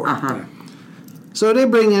with the story. Uh-huh. So they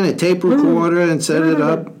bring in a tape recorder and set it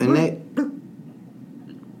up, and they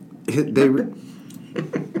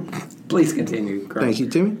Please continue, Colonel. Thank you,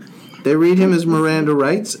 Timmy. They read him his Miranda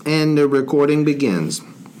rights, and the recording begins.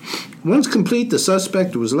 Once complete, the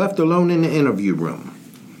suspect was left alone in the interview room.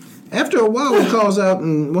 After a while, he calls out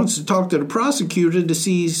and wants to talk to the prosecutor to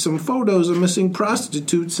see some photos of missing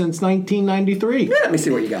prostitutes since 1993. Yeah, let me see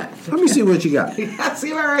what you got. Let me see what you got. See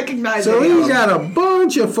if I recognize So he's got a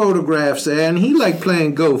bunch of photographs there, and he like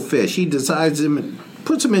playing Go Fish. He puts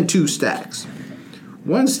them in two stacks.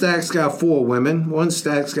 One stack's got 4 women. One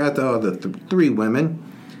stack's got the other 3 women.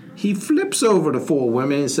 He flips over the 4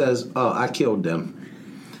 women and says, I killed them.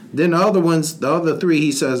 Then the other 3,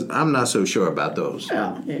 he says, I'm not so sure about those.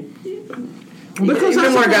 Yeah. Because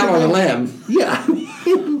I work out on a limb. Yeah.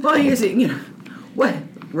 Well, here's it. What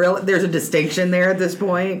Really? There's a distinction there at this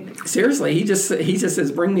point? Seriously, he just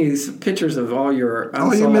says, bring these pictures of all your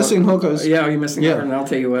missing hookers. Yeah, you're missing hookers, and I'll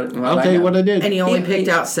tell you what. I'll tell you what I did. And he only picked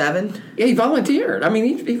out 7? Yeah, he volunteered. I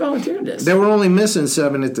mean, he volunteered this. They were only missing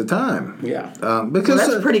 7 at the time. Yeah. Because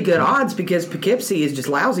that's pretty good odds because Poughkeepsie is just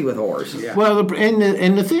lousy with whores. Yeah. Well,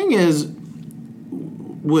 and the thing is,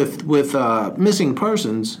 with missing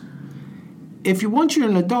persons, if once you're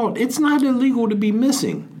an adult, it's not illegal to be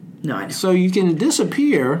missing. No, I know. So you can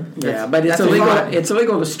disappear. Yeah, but it's illegal. It's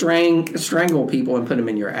illegal to strangle people and put them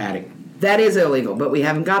in your attic. That is illegal, but we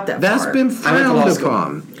haven't got that That's far. been frowned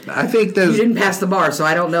upon. I think there's. You didn't pass the bar, so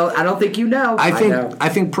I don't know. I don't think you know. I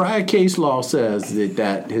think prior case law says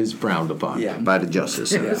that is frowned upon by the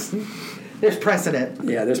justice. Yeah. There's precedent.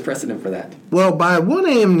 Yeah, there's precedent for that. Well, by 1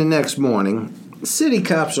 a.m. the next morning, city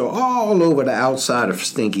cops are all over the outside of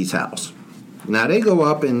Stinky's house. Now, they go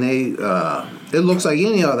up and it looks like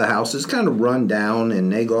any other house. It's kind of run down,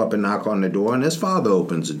 and they go up and knock on the door, and his father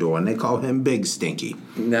opens the door, and they call him Big Stinky.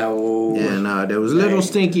 No. And there was Little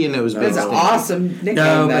Stinky, and there was Big Stinky. That's an awesome nickname,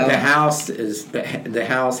 No, though. but the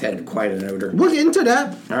house had quite an odor. We'll get into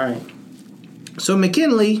that. All right. So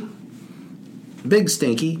McKinley, Big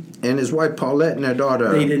Stinky, and his wife Paulette and their daughter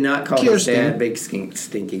They did not call his Kirsten. dad Big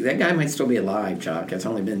Stinky. That guy might still be alive, Chuck. It's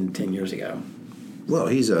only been 10 years ago. Well,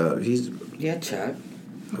 he's Yeah, Chuck.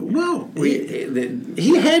 well,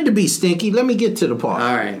 he had to be stinky. Let me get to the part.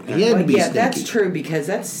 All right. He had to be stinky. That's true because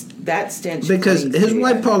that stench. Because cleans his the-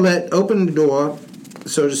 wife Paulette opened the door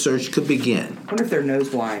so the search could begin. I wonder if they're nose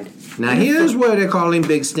blind. Now here's where they call him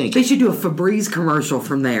Big They Stinky. should do a Febreze commercial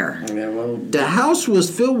from there. Yeah, well, The house was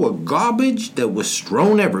filled with garbage that was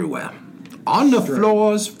strewn everywhere. On the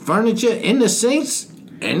floors, furniture, in the sinks,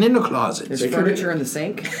 and in the closets. There's furniture in the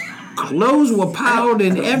sink. Clothes were piled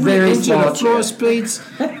in every Very inch of small the floor chair. space,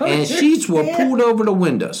 and sheets were pulled over the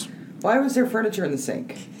windows. Why was there furniture in the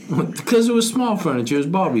sink? Because it was small furniture, it was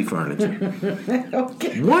Barbie furniture.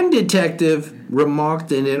 Okay. One detective remarked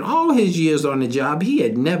that in all his years on the job, he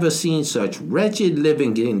had never seen such wretched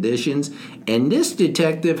living conditions, and this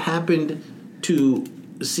detective happened to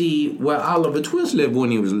see where Oliver Twist lived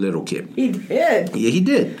when he was a little kid. He did. Yeah, he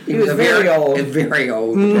did. He was very old. Very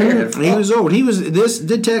old. He was old. He was this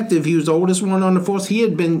detective. He was the oldest one on the force. He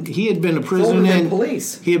had been a prison Older than in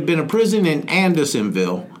police. He had been a prison in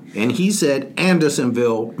Andersonville, and he said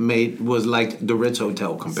Andersonville was like the Ritz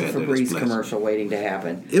Hotel compared to this Febreze place. commercial waiting to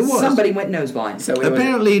happen. It was. Somebody went nose blind. So it was-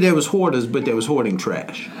 Apparently, there was hoarders, but there was hoarding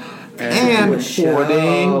trash. And to a show.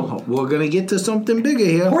 hoarding. We're gonna get to something bigger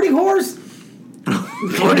here. Hoarding whores.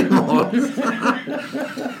 Hoarding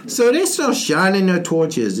whores. So they start shining their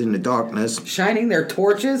torches in the darkness. Shining their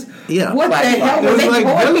torches. Yeah. What the hell It were was they like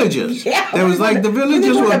doing? villages. Yeah. There was like the Were they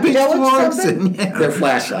villages doing with a village pitchforks something? and Their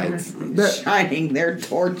flashlights. Shining their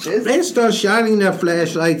torches. They start shining their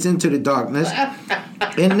flashlights into the darkness,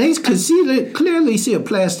 and they could clearly see a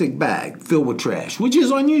plastic bag filled with trash, which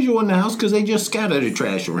is unusual in the house because they just scatter the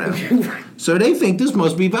trash around. So they think this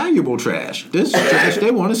must be valuable trash. This is trash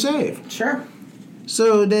they want to save. Sure.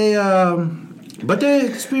 So they, but their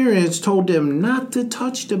experience told them not to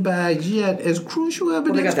touch the bags yet, as crucial Well,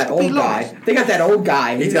 evidence they got that could be old lost. guy. They got that old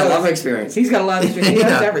guy. He's got a lot of experience. He's got a lot of experience. He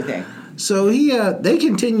knows Yeah. everything. So they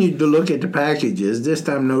continued to look at the packages, this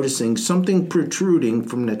time noticing something protruding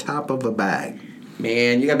from the top of a bag.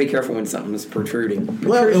 Man, you gotta be careful when something's protruding.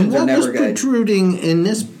 Well, and Protrusions are what was never good. protruding in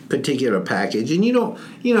this particular package,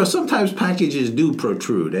 and sometimes packages do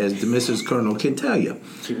protrude, as the Mrs. Colonel can tell you.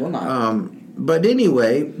 She will not. But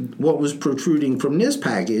anyway, what was protruding from this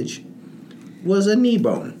package was a knee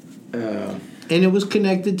bone. And it was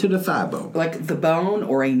connected to the thigh bone. Like the bone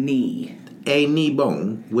or a knee. A knee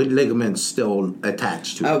bone with ligaments still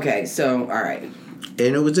attached to it. Okay, so, all right.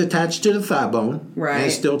 And it was attached to the thigh bone Right.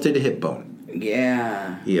 and still to the hip bone.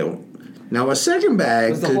 Yeah. Now, a second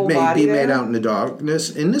bag Was the could whole be body made there? out in the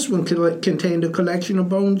darkness, and this one contained a collection of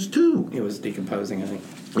bones, too. It was decomposing, I think.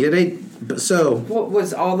 What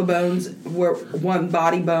was all the bones? Were one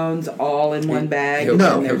body bones all in one bag? No,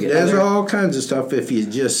 And they're there's together? all kinds of stuff. If you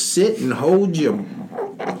just sit and hold your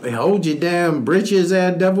damn britches,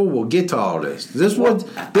 that devil will get to all this. This is what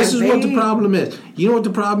the problem is. You know what the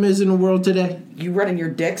problem is in the world today? You running your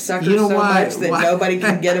dick sucker You know so why- much that why- nobody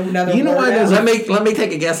can get another You know word why out? there's Let me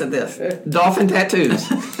take a guess at this. Dolphin tattoos.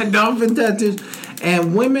 Dolphin tattoos.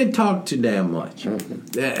 And women talk too damn much.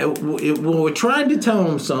 We're trying to tell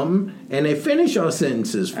them something, and they finish our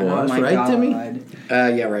sentences for Oh us, my right, God. Timmy?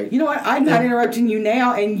 Yeah, right. You know what? I'm not interrupting you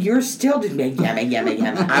now, and you're still just yummy.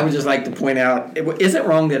 I would just like to point out, is it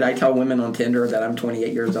wrong that I tell women on Tinder that I'm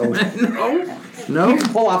 28 years old? No? You can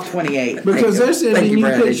pull off 28. Because they're Thank sending you, you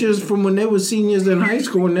Brandy. pictures from when they were seniors in high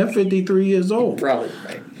school, and they're 53 years old. Probably,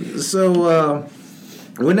 right. So,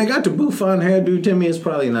 when they got the bouffant hairdo, Timmy, it's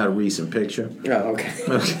probably not a recent picture. Oh,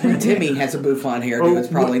 okay. Timmy has a bouffant hairdo. It's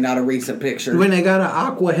probably not a recent picture. When they got an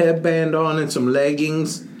aqua headband on and some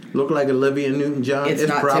leggings, look like Olivia Newton-John. It's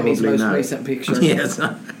not probably Timmy's most not. recent picture. Yes.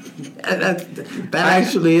 That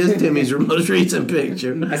actually is Timmy's most recent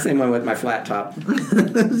picture. I same one with my flat top.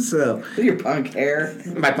 So Your punk hair.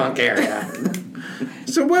 My punk hair, yeah.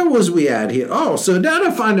 So where was we at here? Oh, so now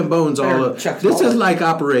they're finding bones all over. This is like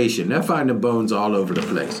Operation. They're finding bones all over the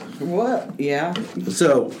place. What? Yeah.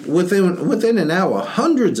 So within an hour,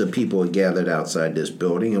 hundreds of people had gathered outside this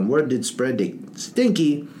building, and word did spread that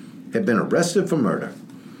Stinky had been arrested for murder.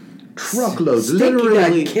 Truckloads, Stinky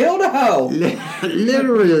literally got killed a hoe.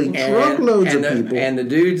 Literally truckloads of people. And the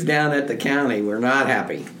dudes down at the county were not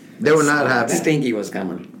happy. They were not happy. Stinky was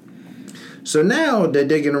coming. So now they're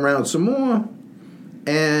digging around some more,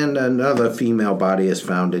 and another female body is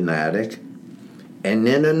found in the attic. And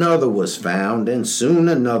then another was found, and soon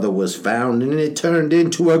another was found, and it turned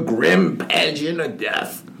into a grim pageant of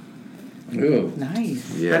death. Ooh.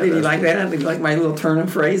 Nice. Yeah, Did you like that? Did you like my little turn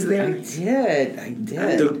of phrase there? I did.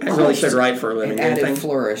 I really should write for a living. An added Anything?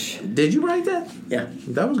 flourish. Did you write that? Yeah.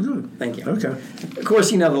 That was good. Thank you. Okay. Of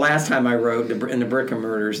course, you know, the last time I wrote in the Bricker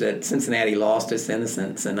Murders that Cincinnati lost its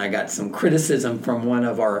innocence, and I got some criticism from one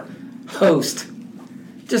of our hosts.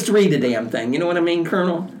 Just read the damn thing. You know what I mean,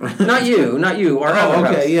 Colonel? Not you. Our other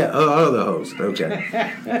host. Okay, yeah. Other host. Okay.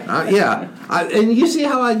 Yeah. And you see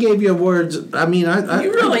how I gave you words? I mean,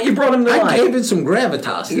 You brought him to life. I gave it some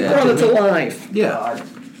gravitas. You brought it to life. Yeah.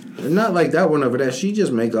 Not like that one over there. She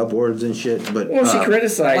just make up words and shit. But Well, she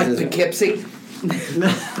criticizes Like Poughkeepsie.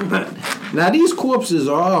 Now, these corpses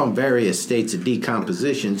are all in various states of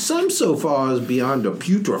decomposition, some so far as beyond the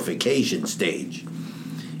putrefaction stage.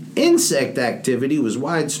 Insect activity was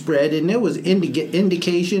widespread, and there was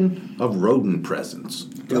indication of rodent presence.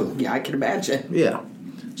 Oh, yeah, I can imagine. Yeah.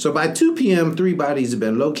 So by 2 p.m., 3 bodies had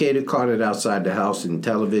been located, carted outside the house, and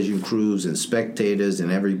television crews and spectators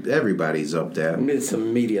and everybody's up there. It's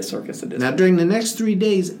some media circus. It is. Now, during the next 3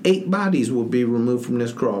 days, 8 bodies will be removed from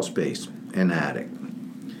this crawl space and attic.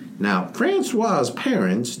 Now, Francois's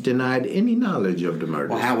parents denied any knowledge of the murder.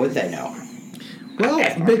 Well, how would they know?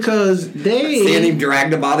 Well, because they... Seeing him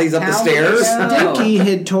drag the bodies up the How stairs. would they know? Stinky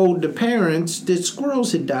had told the parents that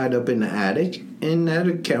squirrels had died up in the attic, and that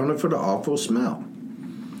accounted for the awful smell.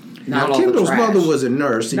 Not now, all the Kendall's trash. mother was a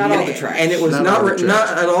nurse. Not all the trash. And it was Not not all the trash.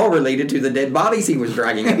 not at all related to the dead bodies he was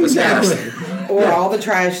dragging up the stairs. Or all the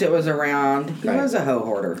trash that was around. He was a hoe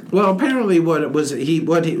hoarder. Well, apparently,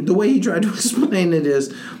 the way he tried to explain it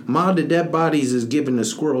is, Ma, the dead bodies is giving the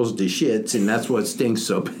squirrels the shits, and that's what stinks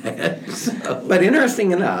so bad. So, But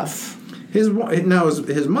interesting enough, his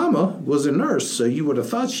mama was a nurse, so you would have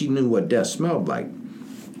thought she knew what death smelled like.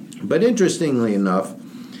 But interestingly enough,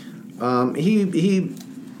 he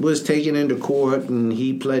was taken into court, and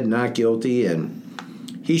he pled not guilty, and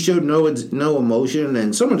he showed no emotion,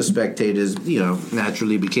 and some of the spectators,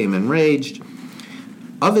 naturally became enraged.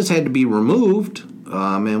 Others had to be removed,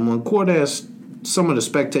 and when court asked some of the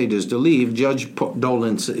spectators to leave, Judge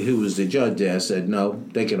Dolan, who was the judge there, said no,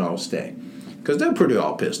 they can all stay. Because they're pretty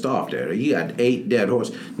all pissed off there. You got 8 dead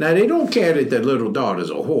horses. Now, they don't care that their little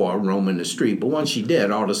daughter's a whore roaming the street, but once she's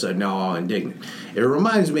dead, all of a sudden they're all indignant. It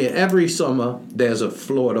reminds me of every summer there's a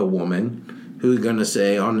Florida woman who's going to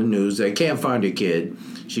say on the news they can't find her kid.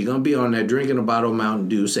 She's going to be on there drinking a bottle of Mountain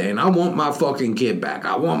Dew saying, I want my fucking kid back.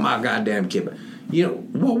 I want my goddamn kid back.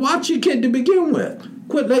 Well, watch your kid to begin with.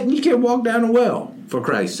 Quit letting your kid walk down a well, for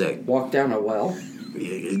Christ's sake. Walk down a well.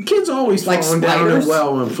 Kids always Like falling down spiders? a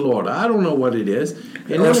well in Florida. I don't know what it is.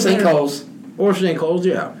 And or then- sinkholes. Or sinkholes,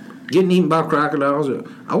 yeah. Getting eaten by crocodiles.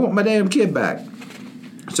 I want my damn kid back.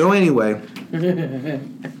 So anyway.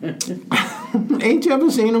 Ain't you ever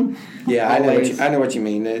seen them? Yeah, I know what you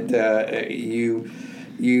mean. That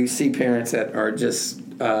you see parents that are just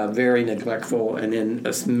very neglectful, and in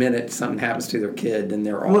a minute something happens to their kid, and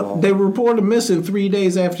they're all. Well, they reported missing 3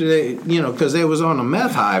 days after they, because they was on a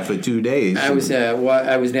meth high for 2 days. I was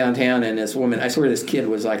downtown, and this woman, I swear this kid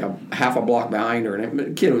was like a half a block behind her, and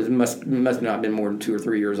the kid must not have been more than 2 or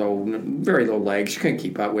 3 years old, and very low legs. She couldn't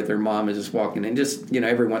keep up with her. Mom was just walking, and just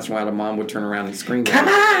every once in a while the mom would turn around and scream. Come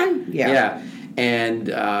on! Yeah. And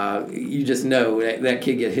you just know that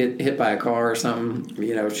kid get hit by a car or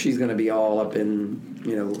something. She's going to be all up in.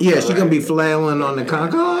 Yeah, she's gonna be flailing on the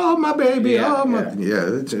concrete. Oh, my baby! Yeah, oh, my!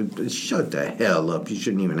 Yeah, shut the hell up! You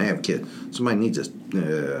shouldn't even have kids. Somebody needs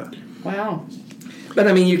to. Wow. But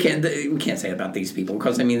I mean, we can't say it about these people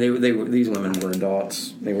because I mean, these women were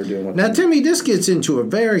adults. They were doing what. Now, Timmy, this gets into a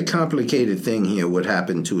very complicated thing here. What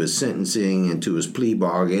happened to his sentencing and to his plea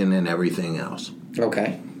bargain and everything else?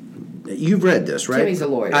 Okay. you've read this, right? Timmy's a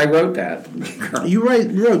lawyer. I wrote that. You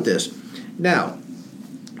wrote this. Now,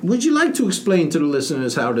 would you like to explain to the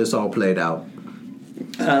listeners how this all played out?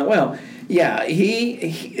 Well, yeah, he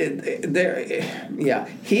admitted.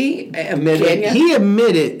 He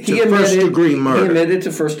admitted to first-degree murder. He admitted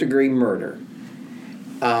to first-degree murder.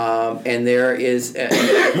 And there is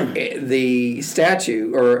the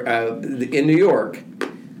statute, or in New York,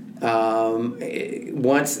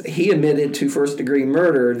 once he admitted to first-degree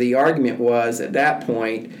murder, the argument was at that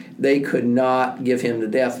point they could not give him the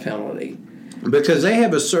death penalty. Because they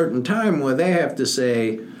have a certain time where they have to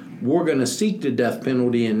say, we're going to seek the death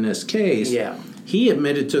penalty in this case. Yeah. He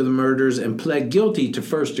admitted to the murders and pled guilty to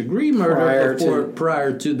first-degree murder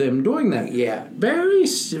prior to them doing that. Yeah.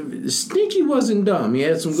 Stinky wasn't dumb. He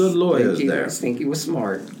had some good lawyers there. Stinky was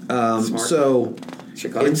smart. So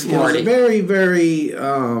it was very, very...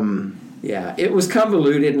 yeah, it was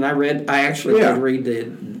convoluted, and I actually did read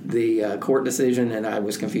the court decision, and I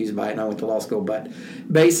was confused by it, and I went to law school. But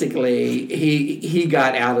basically, he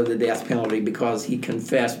got out of the death penalty because he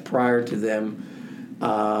confessed prior to them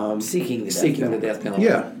seeking the death penalty.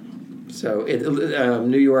 Yeah. So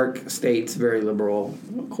New York State's very liberal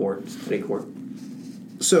state court.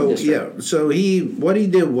 So district. so what he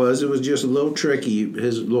did was, it was just a little tricky.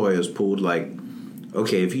 His lawyers pulled like,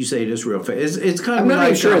 okay, if you say this real fast, it's kind of. I'm not like,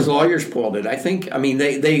 even sure his lawyers pulled it. I think,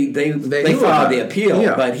 they filed the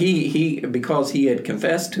appeal, but he because he had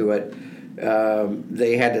confessed to it,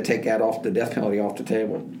 they had to take that the death penalty off the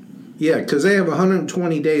table. Yeah, because they have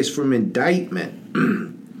 120 days from indictment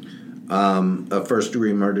of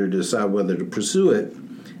first-degree murder to decide whether to pursue it,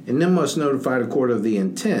 and then must notify the court of the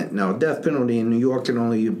intent. Now, death penalty in New York can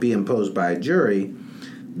only be imposed by a jury.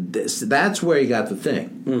 That's where he got the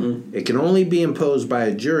thing. Mm-hmm. It can only be imposed by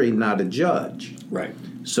a jury, not a judge. Right.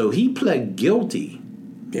 So he pled guilty.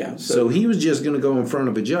 Yeah. So he was just going to go in front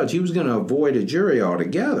of a judge. He was going to avoid a jury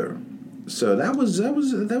altogether. So that was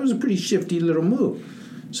a pretty shifty little move.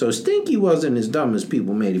 So Stinky wasn't as dumb as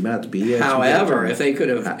people made him out to be. However, if they could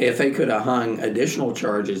have hung additional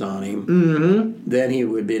charges on him, mm-hmm. then he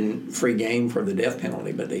would have been free game for the death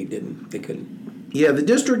penalty. But they didn't. They couldn't. Yeah, the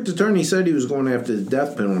district attorney said he was going after the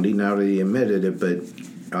death penalty now that he admitted it, but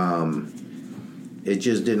it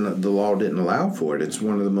just didn't. The law didn't allow for it. It's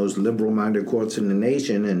one of the most liberal-minded courts in the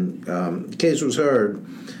nation, and the case was heard,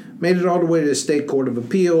 made it all the way to the State Court of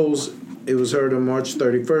Appeals. It was heard on March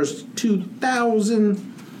 31st, 2000.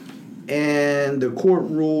 And the court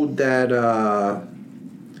ruled that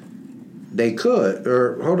they could,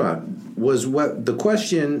 the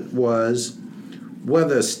question was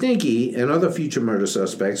whether Stinky and other future murder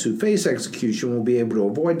suspects who face execution will be able to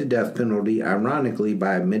avoid the death penalty, ironically,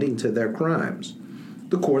 by admitting to their crimes.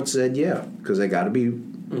 The court said yeah, because they got to be,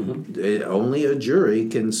 only a jury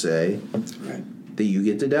can say that you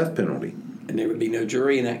get the death penalty. And there would be no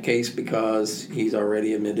jury in that case because he's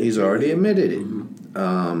already admitted it.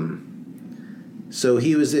 Mm-hmm. So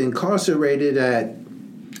he was incarcerated at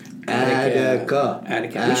Attica.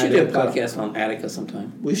 We should do a podcast on Attica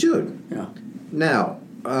sometime. We should. Yeah. Now,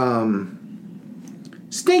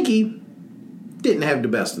 Stinky didn't have the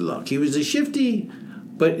best of luck. He was a shifty,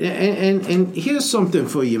 but and here's something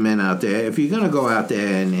for you men out there. If you're gonna go out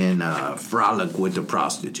there and frolic with the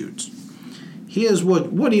prostitutes, here's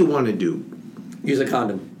what do you want to do? Use a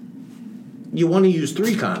condom. You want to use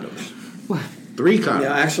 3 condoms. What? 3 condoms.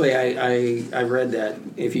 Yeah, actually, I read that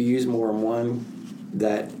if you use more than one,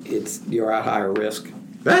 that you're at higher risk.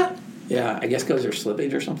 Huh? Yeah, I guess because there's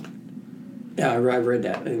slippage or something. Yeah, I read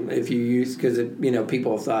that. If you use, because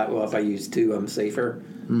people have thought, well, if I use 2, I'm safer,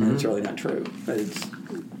 and it's really not true.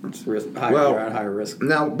 It's risk, you're at higher risk.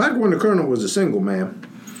 Now, back when the Colonel was a single man,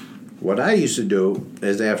 what I used to do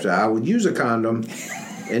is after I would use a condom.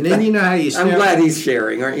 And then you know how you... I'm glad he's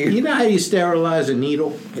sharing, aren't you? You know how you sterilize a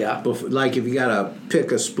needle? Yeah. Like if you got to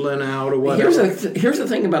pick a splint out or whatever? Here's the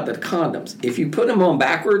thing about the condoms. If you put them on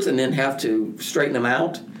backwards and then have to straighten them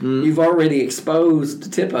out, you've already exposed the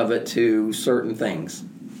tip of it to certain things.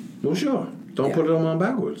 Well, sure. Don't put them on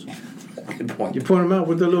backwards. Good point. You put them out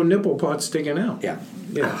with the little nipple part sticking out. Yeah.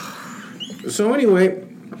 So anyway...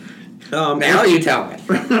 now you tell me.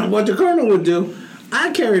 What the Colonel would do,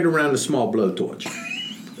 I carried around a small blowtorch.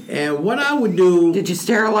 And what I would do... Did you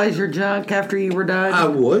sterilize your junk after you were done? I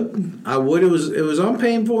would. It was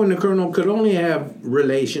unpainful, and the Colonel could only have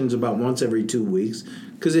relations about once every 2 weeks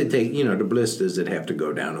because it'd take, the blisters that have to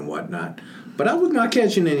go down and whatnot. But I was not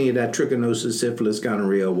catching any of that trichinosis, syphilis,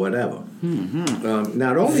 gonorrhea, or whatever. Mm-hmm.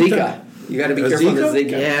 Now, the only Zika. You got to be careful with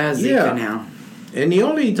Zika. Yeah, Zika now. And the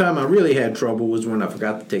only time I really had trouble was when I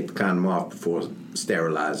forgot to take the condom off before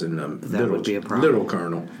sterilizing the little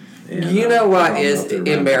Colonel. And, You know I what don't know is if they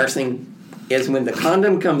remember. embarrassing is when the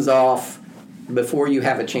condom comes off before you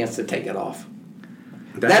have a chance to take it off.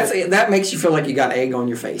 That makes you feel like you got egg on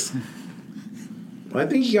your face. Well, I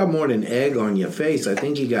think you got more than egg on your face. I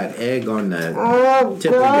think you got egg on the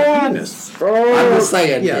tip of your penis. I'm just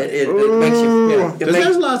saying, Yeah. it makes you. Yeah, It because makes,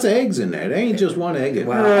 there's lots of eggs in there. There ain't just one egg in there.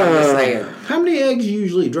 well, I'm just saying. How many eggs you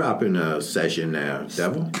usually drop in a session now,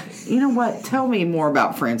 Devil? You know what? Tell me more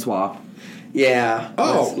about Francois. Yeah.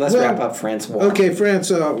 Oh, let's well, wrap up Francois. Okay,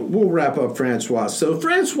 we'll wrap up Francois. So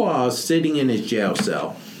Francois is sitting in his jail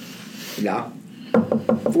cell. Yeah.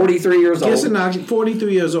 43 years Gets a old. knock,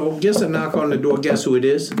 43 years old, gets a knock on the door. Guess who it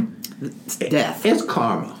is? It's death. It's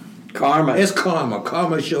Karma. Karma. It's Karma.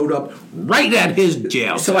 Karma showed up right at his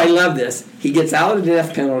jail So cell. I love this. He gets out of the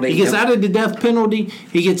death penalty. He gets out of the death penalty.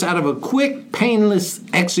 He gets out of a quick, painless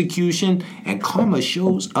execution, and Karma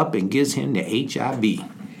shows up and gives him the HIV.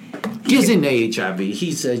 Gives him the HIV.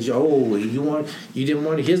 He says, "Oh, you didn't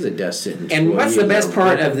want to hear the death sentence." And Well, what's you the best know,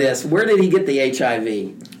 part of this? Where did he get the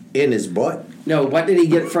HIV? in his butt No, what did he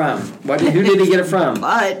get it from? Who did he get it from?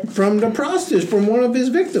 But from the prostitute, from one of his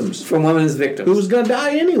victims, From one of his victims. who was gonna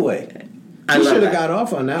die anyway. I He love should have that. got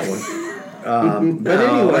off on that one. But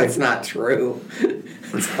No, anyway, that's not true.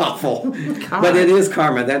 It's awful. But it is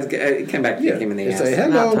karma. It came back to him in the it's ass. a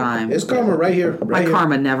hello. About time. It's Karma right here. my Right here.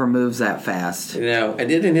 karma never moves that fast. No, I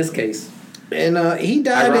did in his case. And he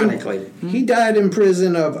died. Ironically. He died in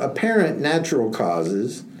prison of apparent natural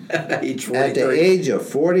causes Age at the 43. age of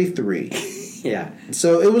 43. Yeah.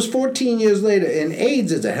 So it was 14 years later, and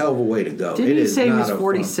AIDS is a hell of a way to go. Didn't It he is say he not was a fun-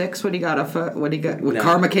 46 when he got when No.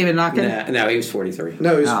 karma came in knocking? No, he was 43.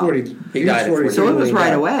 No, he was Oh. 40. He died at 43 So it was when he right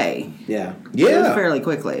died. away. Yeah. So it was Yeah. fairly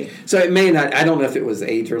quickly. So it may not. I don't know if it was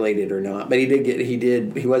age related or not, but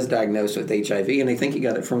he was diagnosed with HIV, and I think he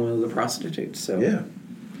got it from one of the prostitutes. So Yeah.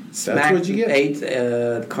 That's what you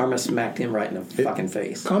get. Karma smacked him right in the fucking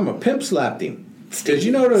face. Karma pimp slapped him. Stinky. Did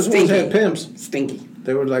you know those ones Stinky. had pimps? Stinky.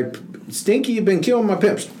 They were like, "Stinky, you've been killing my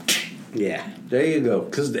pimps." Yeah. There you go.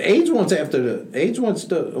 Because the AIDS wants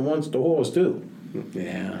the horse too,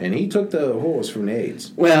 Yeah. and he took the horse from the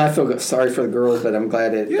AIDS. Well, I feel sorry for the girls, but I'm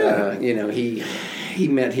glad that Yeah. he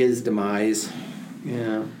met his demise.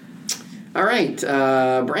 Yeah. All right,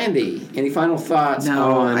 Brandy. Any final thoughts?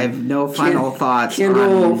 No, on I have no final thoughts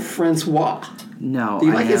Kendall on- Francois. No. Do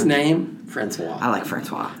you like his have- name, Francois? I like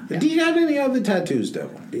Francois. Do you got any other tattoos, though?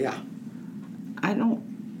 Yeah. I don't.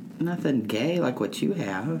 Nothing gay like what you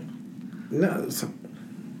have. No.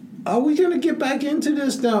 Are we going to get back into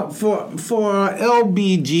this now? For our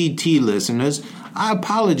LBGT listeners, I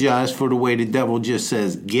apologize for the way the devil just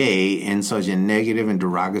says gay in such a negative and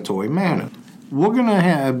derogatory manner. We're going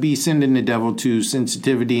to be sending the devil to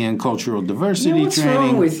sensitivity and cultural diversity What's training.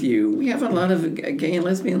 wrong with you? We have a lot of gay and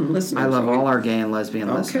lesbian listeners. I love all our gay and lesbian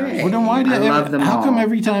Okay. listeners. Well, then why I love them how come all.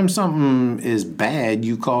 every time something is bad,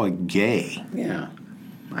 you call it gay? Yeah.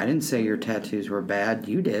 I didn't say your tattoos were bad.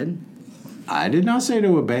 You did. I did not say they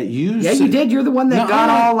were bad. Yeah, said, you did. You're the one that No, got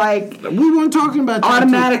all like We weren't talking about tattoos.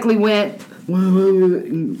 automatically went.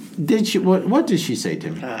 Did she? What did she say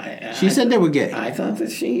to me? She said they were gay. I thought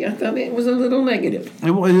it was a little negative.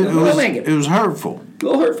 It was negative. it was hurtful. A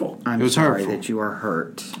little hurtful. I'm It was sorry hurtful. that you are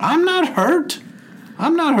hurt. I'm not hurt.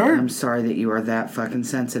 I'm not hurt. I'm sorry that you are that fucking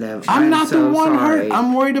sensitive. I'm not so the one sorry. hurt.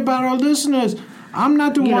 I'm worried about our listeners. I'm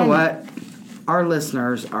not the You one. know what? Our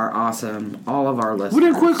listeners are awesome. All of our listeners.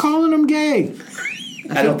 Well, then quit calling them gay.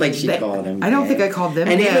 I don't think she called him. I don't gay. think I called them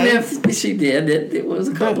And gay. even if she did, it was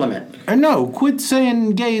a compliment. No, quit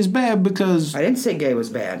saying gay is bad because I didn't say gay was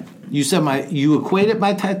bad. you said you equated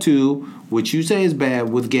my tattoo, which you say is bad,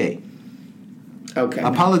 with gay. Okay.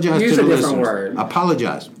 Apologize Use to a the different listeners. word.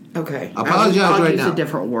 Apologize. Okay. Apologize I'll right use now. a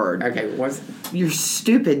different word. Okay. What's Your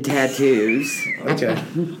stupid tattoos. Okay.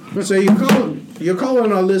 So you're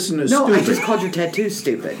calling our listeners No, stupid. I just called your tattoos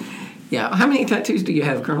stupid. Yeah. How many tattoos do you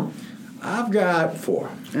have, Colonel? I've got 4.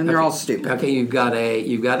 And they're all stupid. Okay, you've got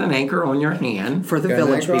an anchor on your hand. For the Got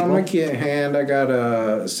village an anchor on my people. hand. I got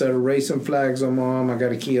a set of racing flags on my arm. I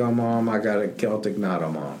got a key on my arm. I got a Celtic knot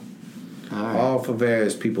on my arm. All right. All for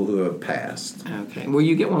various people who have passed. Okay. Will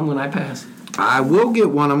you get one when I pass? I will get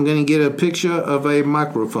one. I'm going to get a picture of a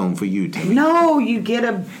microphone for you, Tim. No, you get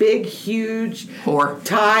a big, huge Whore.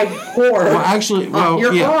 tie whore. Well, actually, on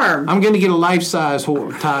your arm. I'm going to get a life-size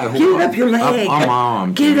tie Get it up your leg. on my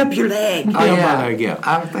arm. Get it up your leg. Get it up my leg, yeah.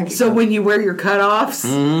 I think So when you wear your cutoffs,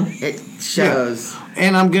 Mm-hmm. it shows.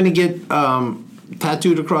 And I'm going to get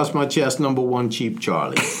tattooed across my chest, number 1, Cheap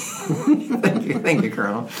Charlie. Thank you,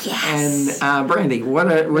 Colonel. Yes. And Brandy, what's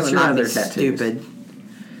Will your not other be tattoos? stupid.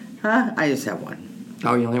 Huh? I just have one.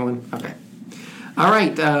 Oh, you only one? Okay. All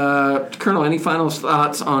right, Colonel, any final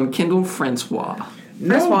thoughts on Kendall Francois?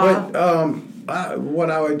 No, but what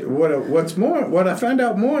I found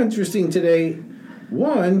out more interesting today,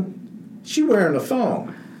 one, she wearing a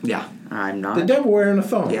thong. Yeah. I'm not. The devil wearing a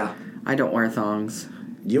thong. Yeah. I don't wear thongs.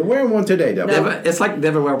 You're wearing one today, devil. It's like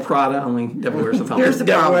Devil Wear Prada, only Devil wears a thong. Here's the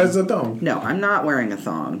Devil problem. wears a thong. No, I'm not wearing a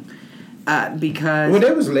thong. Because... Well,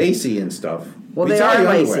 they was lacy and stuff. Well, they are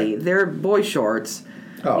lacy. They're boy shorts.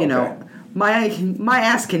 Oh, you know, okay. my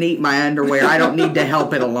ass can eat my underwear. I don't need to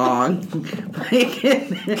help it along.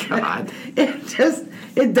 God.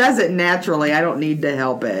 It does it naturally. I don't need to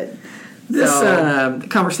help it. This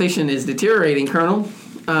conversation is deteriorating, Colonel.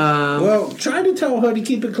 Well, try to tell her to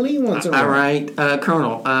keep it clean once in a while. All right,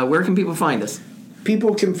 Colonel, where can people find us?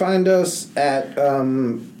 People can find us at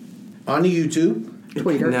on the YouTube.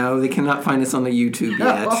 Twitter. No, they cannot find us on the YouTube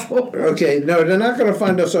yet. Okay, no, they're not going to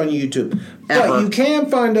find us on YouTube. Ever. But you can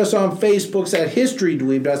find us on Facebook's at History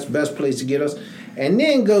Dweeb. That's the best place to get us. And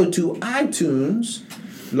then go to iTunes,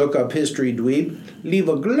 look up History Dweeb, leave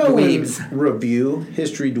a glowing review,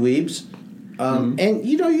 History Dweebs. And,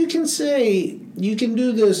 you can say, you can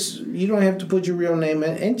do this, you don't have to put your real name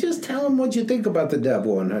in, and just tell them what you think about the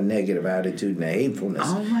devil and her negative attitude and the hatefulness.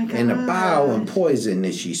 Oh, my God. And the bile and poison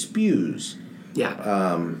that she spews. Yeah.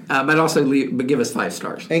 But also give us 5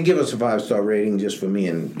 stars. And give us a 5-star rating just for me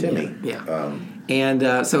and Timmy.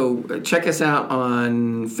 Yeah. So check us out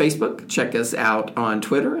on Facebook. Check us out on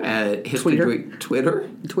Twitter at History Dweeb. Twitter?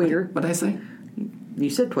 What did I say? You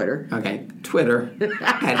said Twitter. Okay. Twitter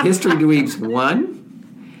at History Dweebs 1.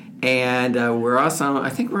 And we're also,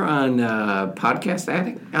 I think we're on Podcast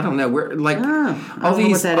Addict. I don't know. We're like all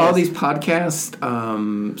these podcast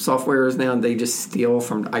softwares now. They just steal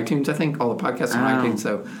from iTunes. I think all the podcasts from iTunes.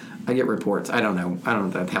 So I get reports. I don't know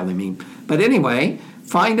what the hell they mean. But anyway,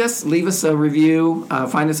 find us. Leave us a review.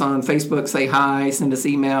 Find us on Facebook. Say hi. Send us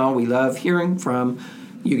email. We love hearing from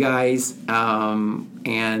you guys,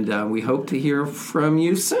 and we hope to hear from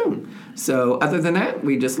you soon. So other than that,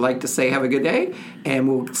 we just like to say have a good day, and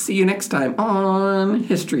we'll see you next time on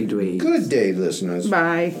History Dweeb. Good day, listeners.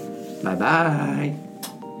 Bye. Bye-bye.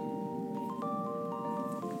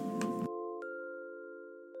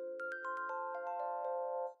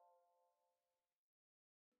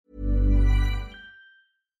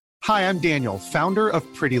 Hi, I'm Daniel, founder of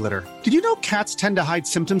Pretty Litter. Did you know cats tend to hide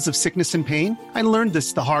symptoms of sickness and pain? I learned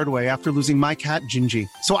this the hard way after losing my cat, Gingy.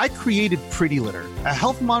 So I created Pretty Litter, a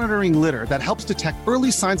health monitoring litter that helps detect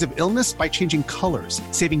early signs of illness by changing colors,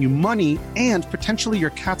 saving you money and potentially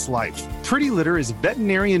your cat's life. Pretty Litter is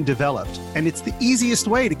veterinarian developed, and it's the easiest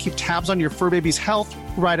way to keep tabs on your fur baby's health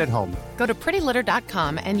right at home. Go to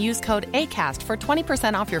prettylitter.com and use code ACAST for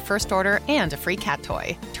 20% off your first order and a free cat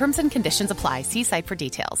toy. Terms and conditions apply. See site for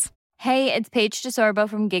details. Hey, it's Paige DeSorbo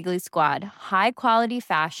from Giggly Squad. High quality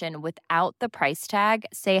fashion without the price tag.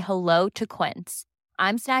 Say hello to Quince.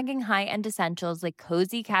 I'm snagging high-end essentials like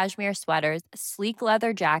cozy cashmere sweaters, sleek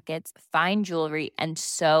leather jackets, fine jewelry, and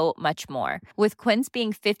so much more. With Quince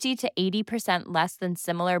being 50 to 80% less than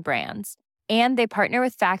similar brands. And they partner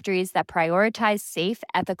with factories that prioritize safe,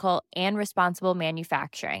 ethical, and responsible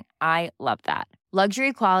manufacturing. I love that.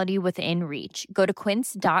 Luxury quality within reach. Go to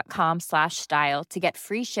quince.com/style to get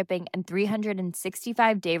free shipping and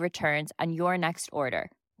 365-day returns on your next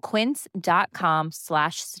order.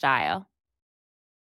 Quince.com/style.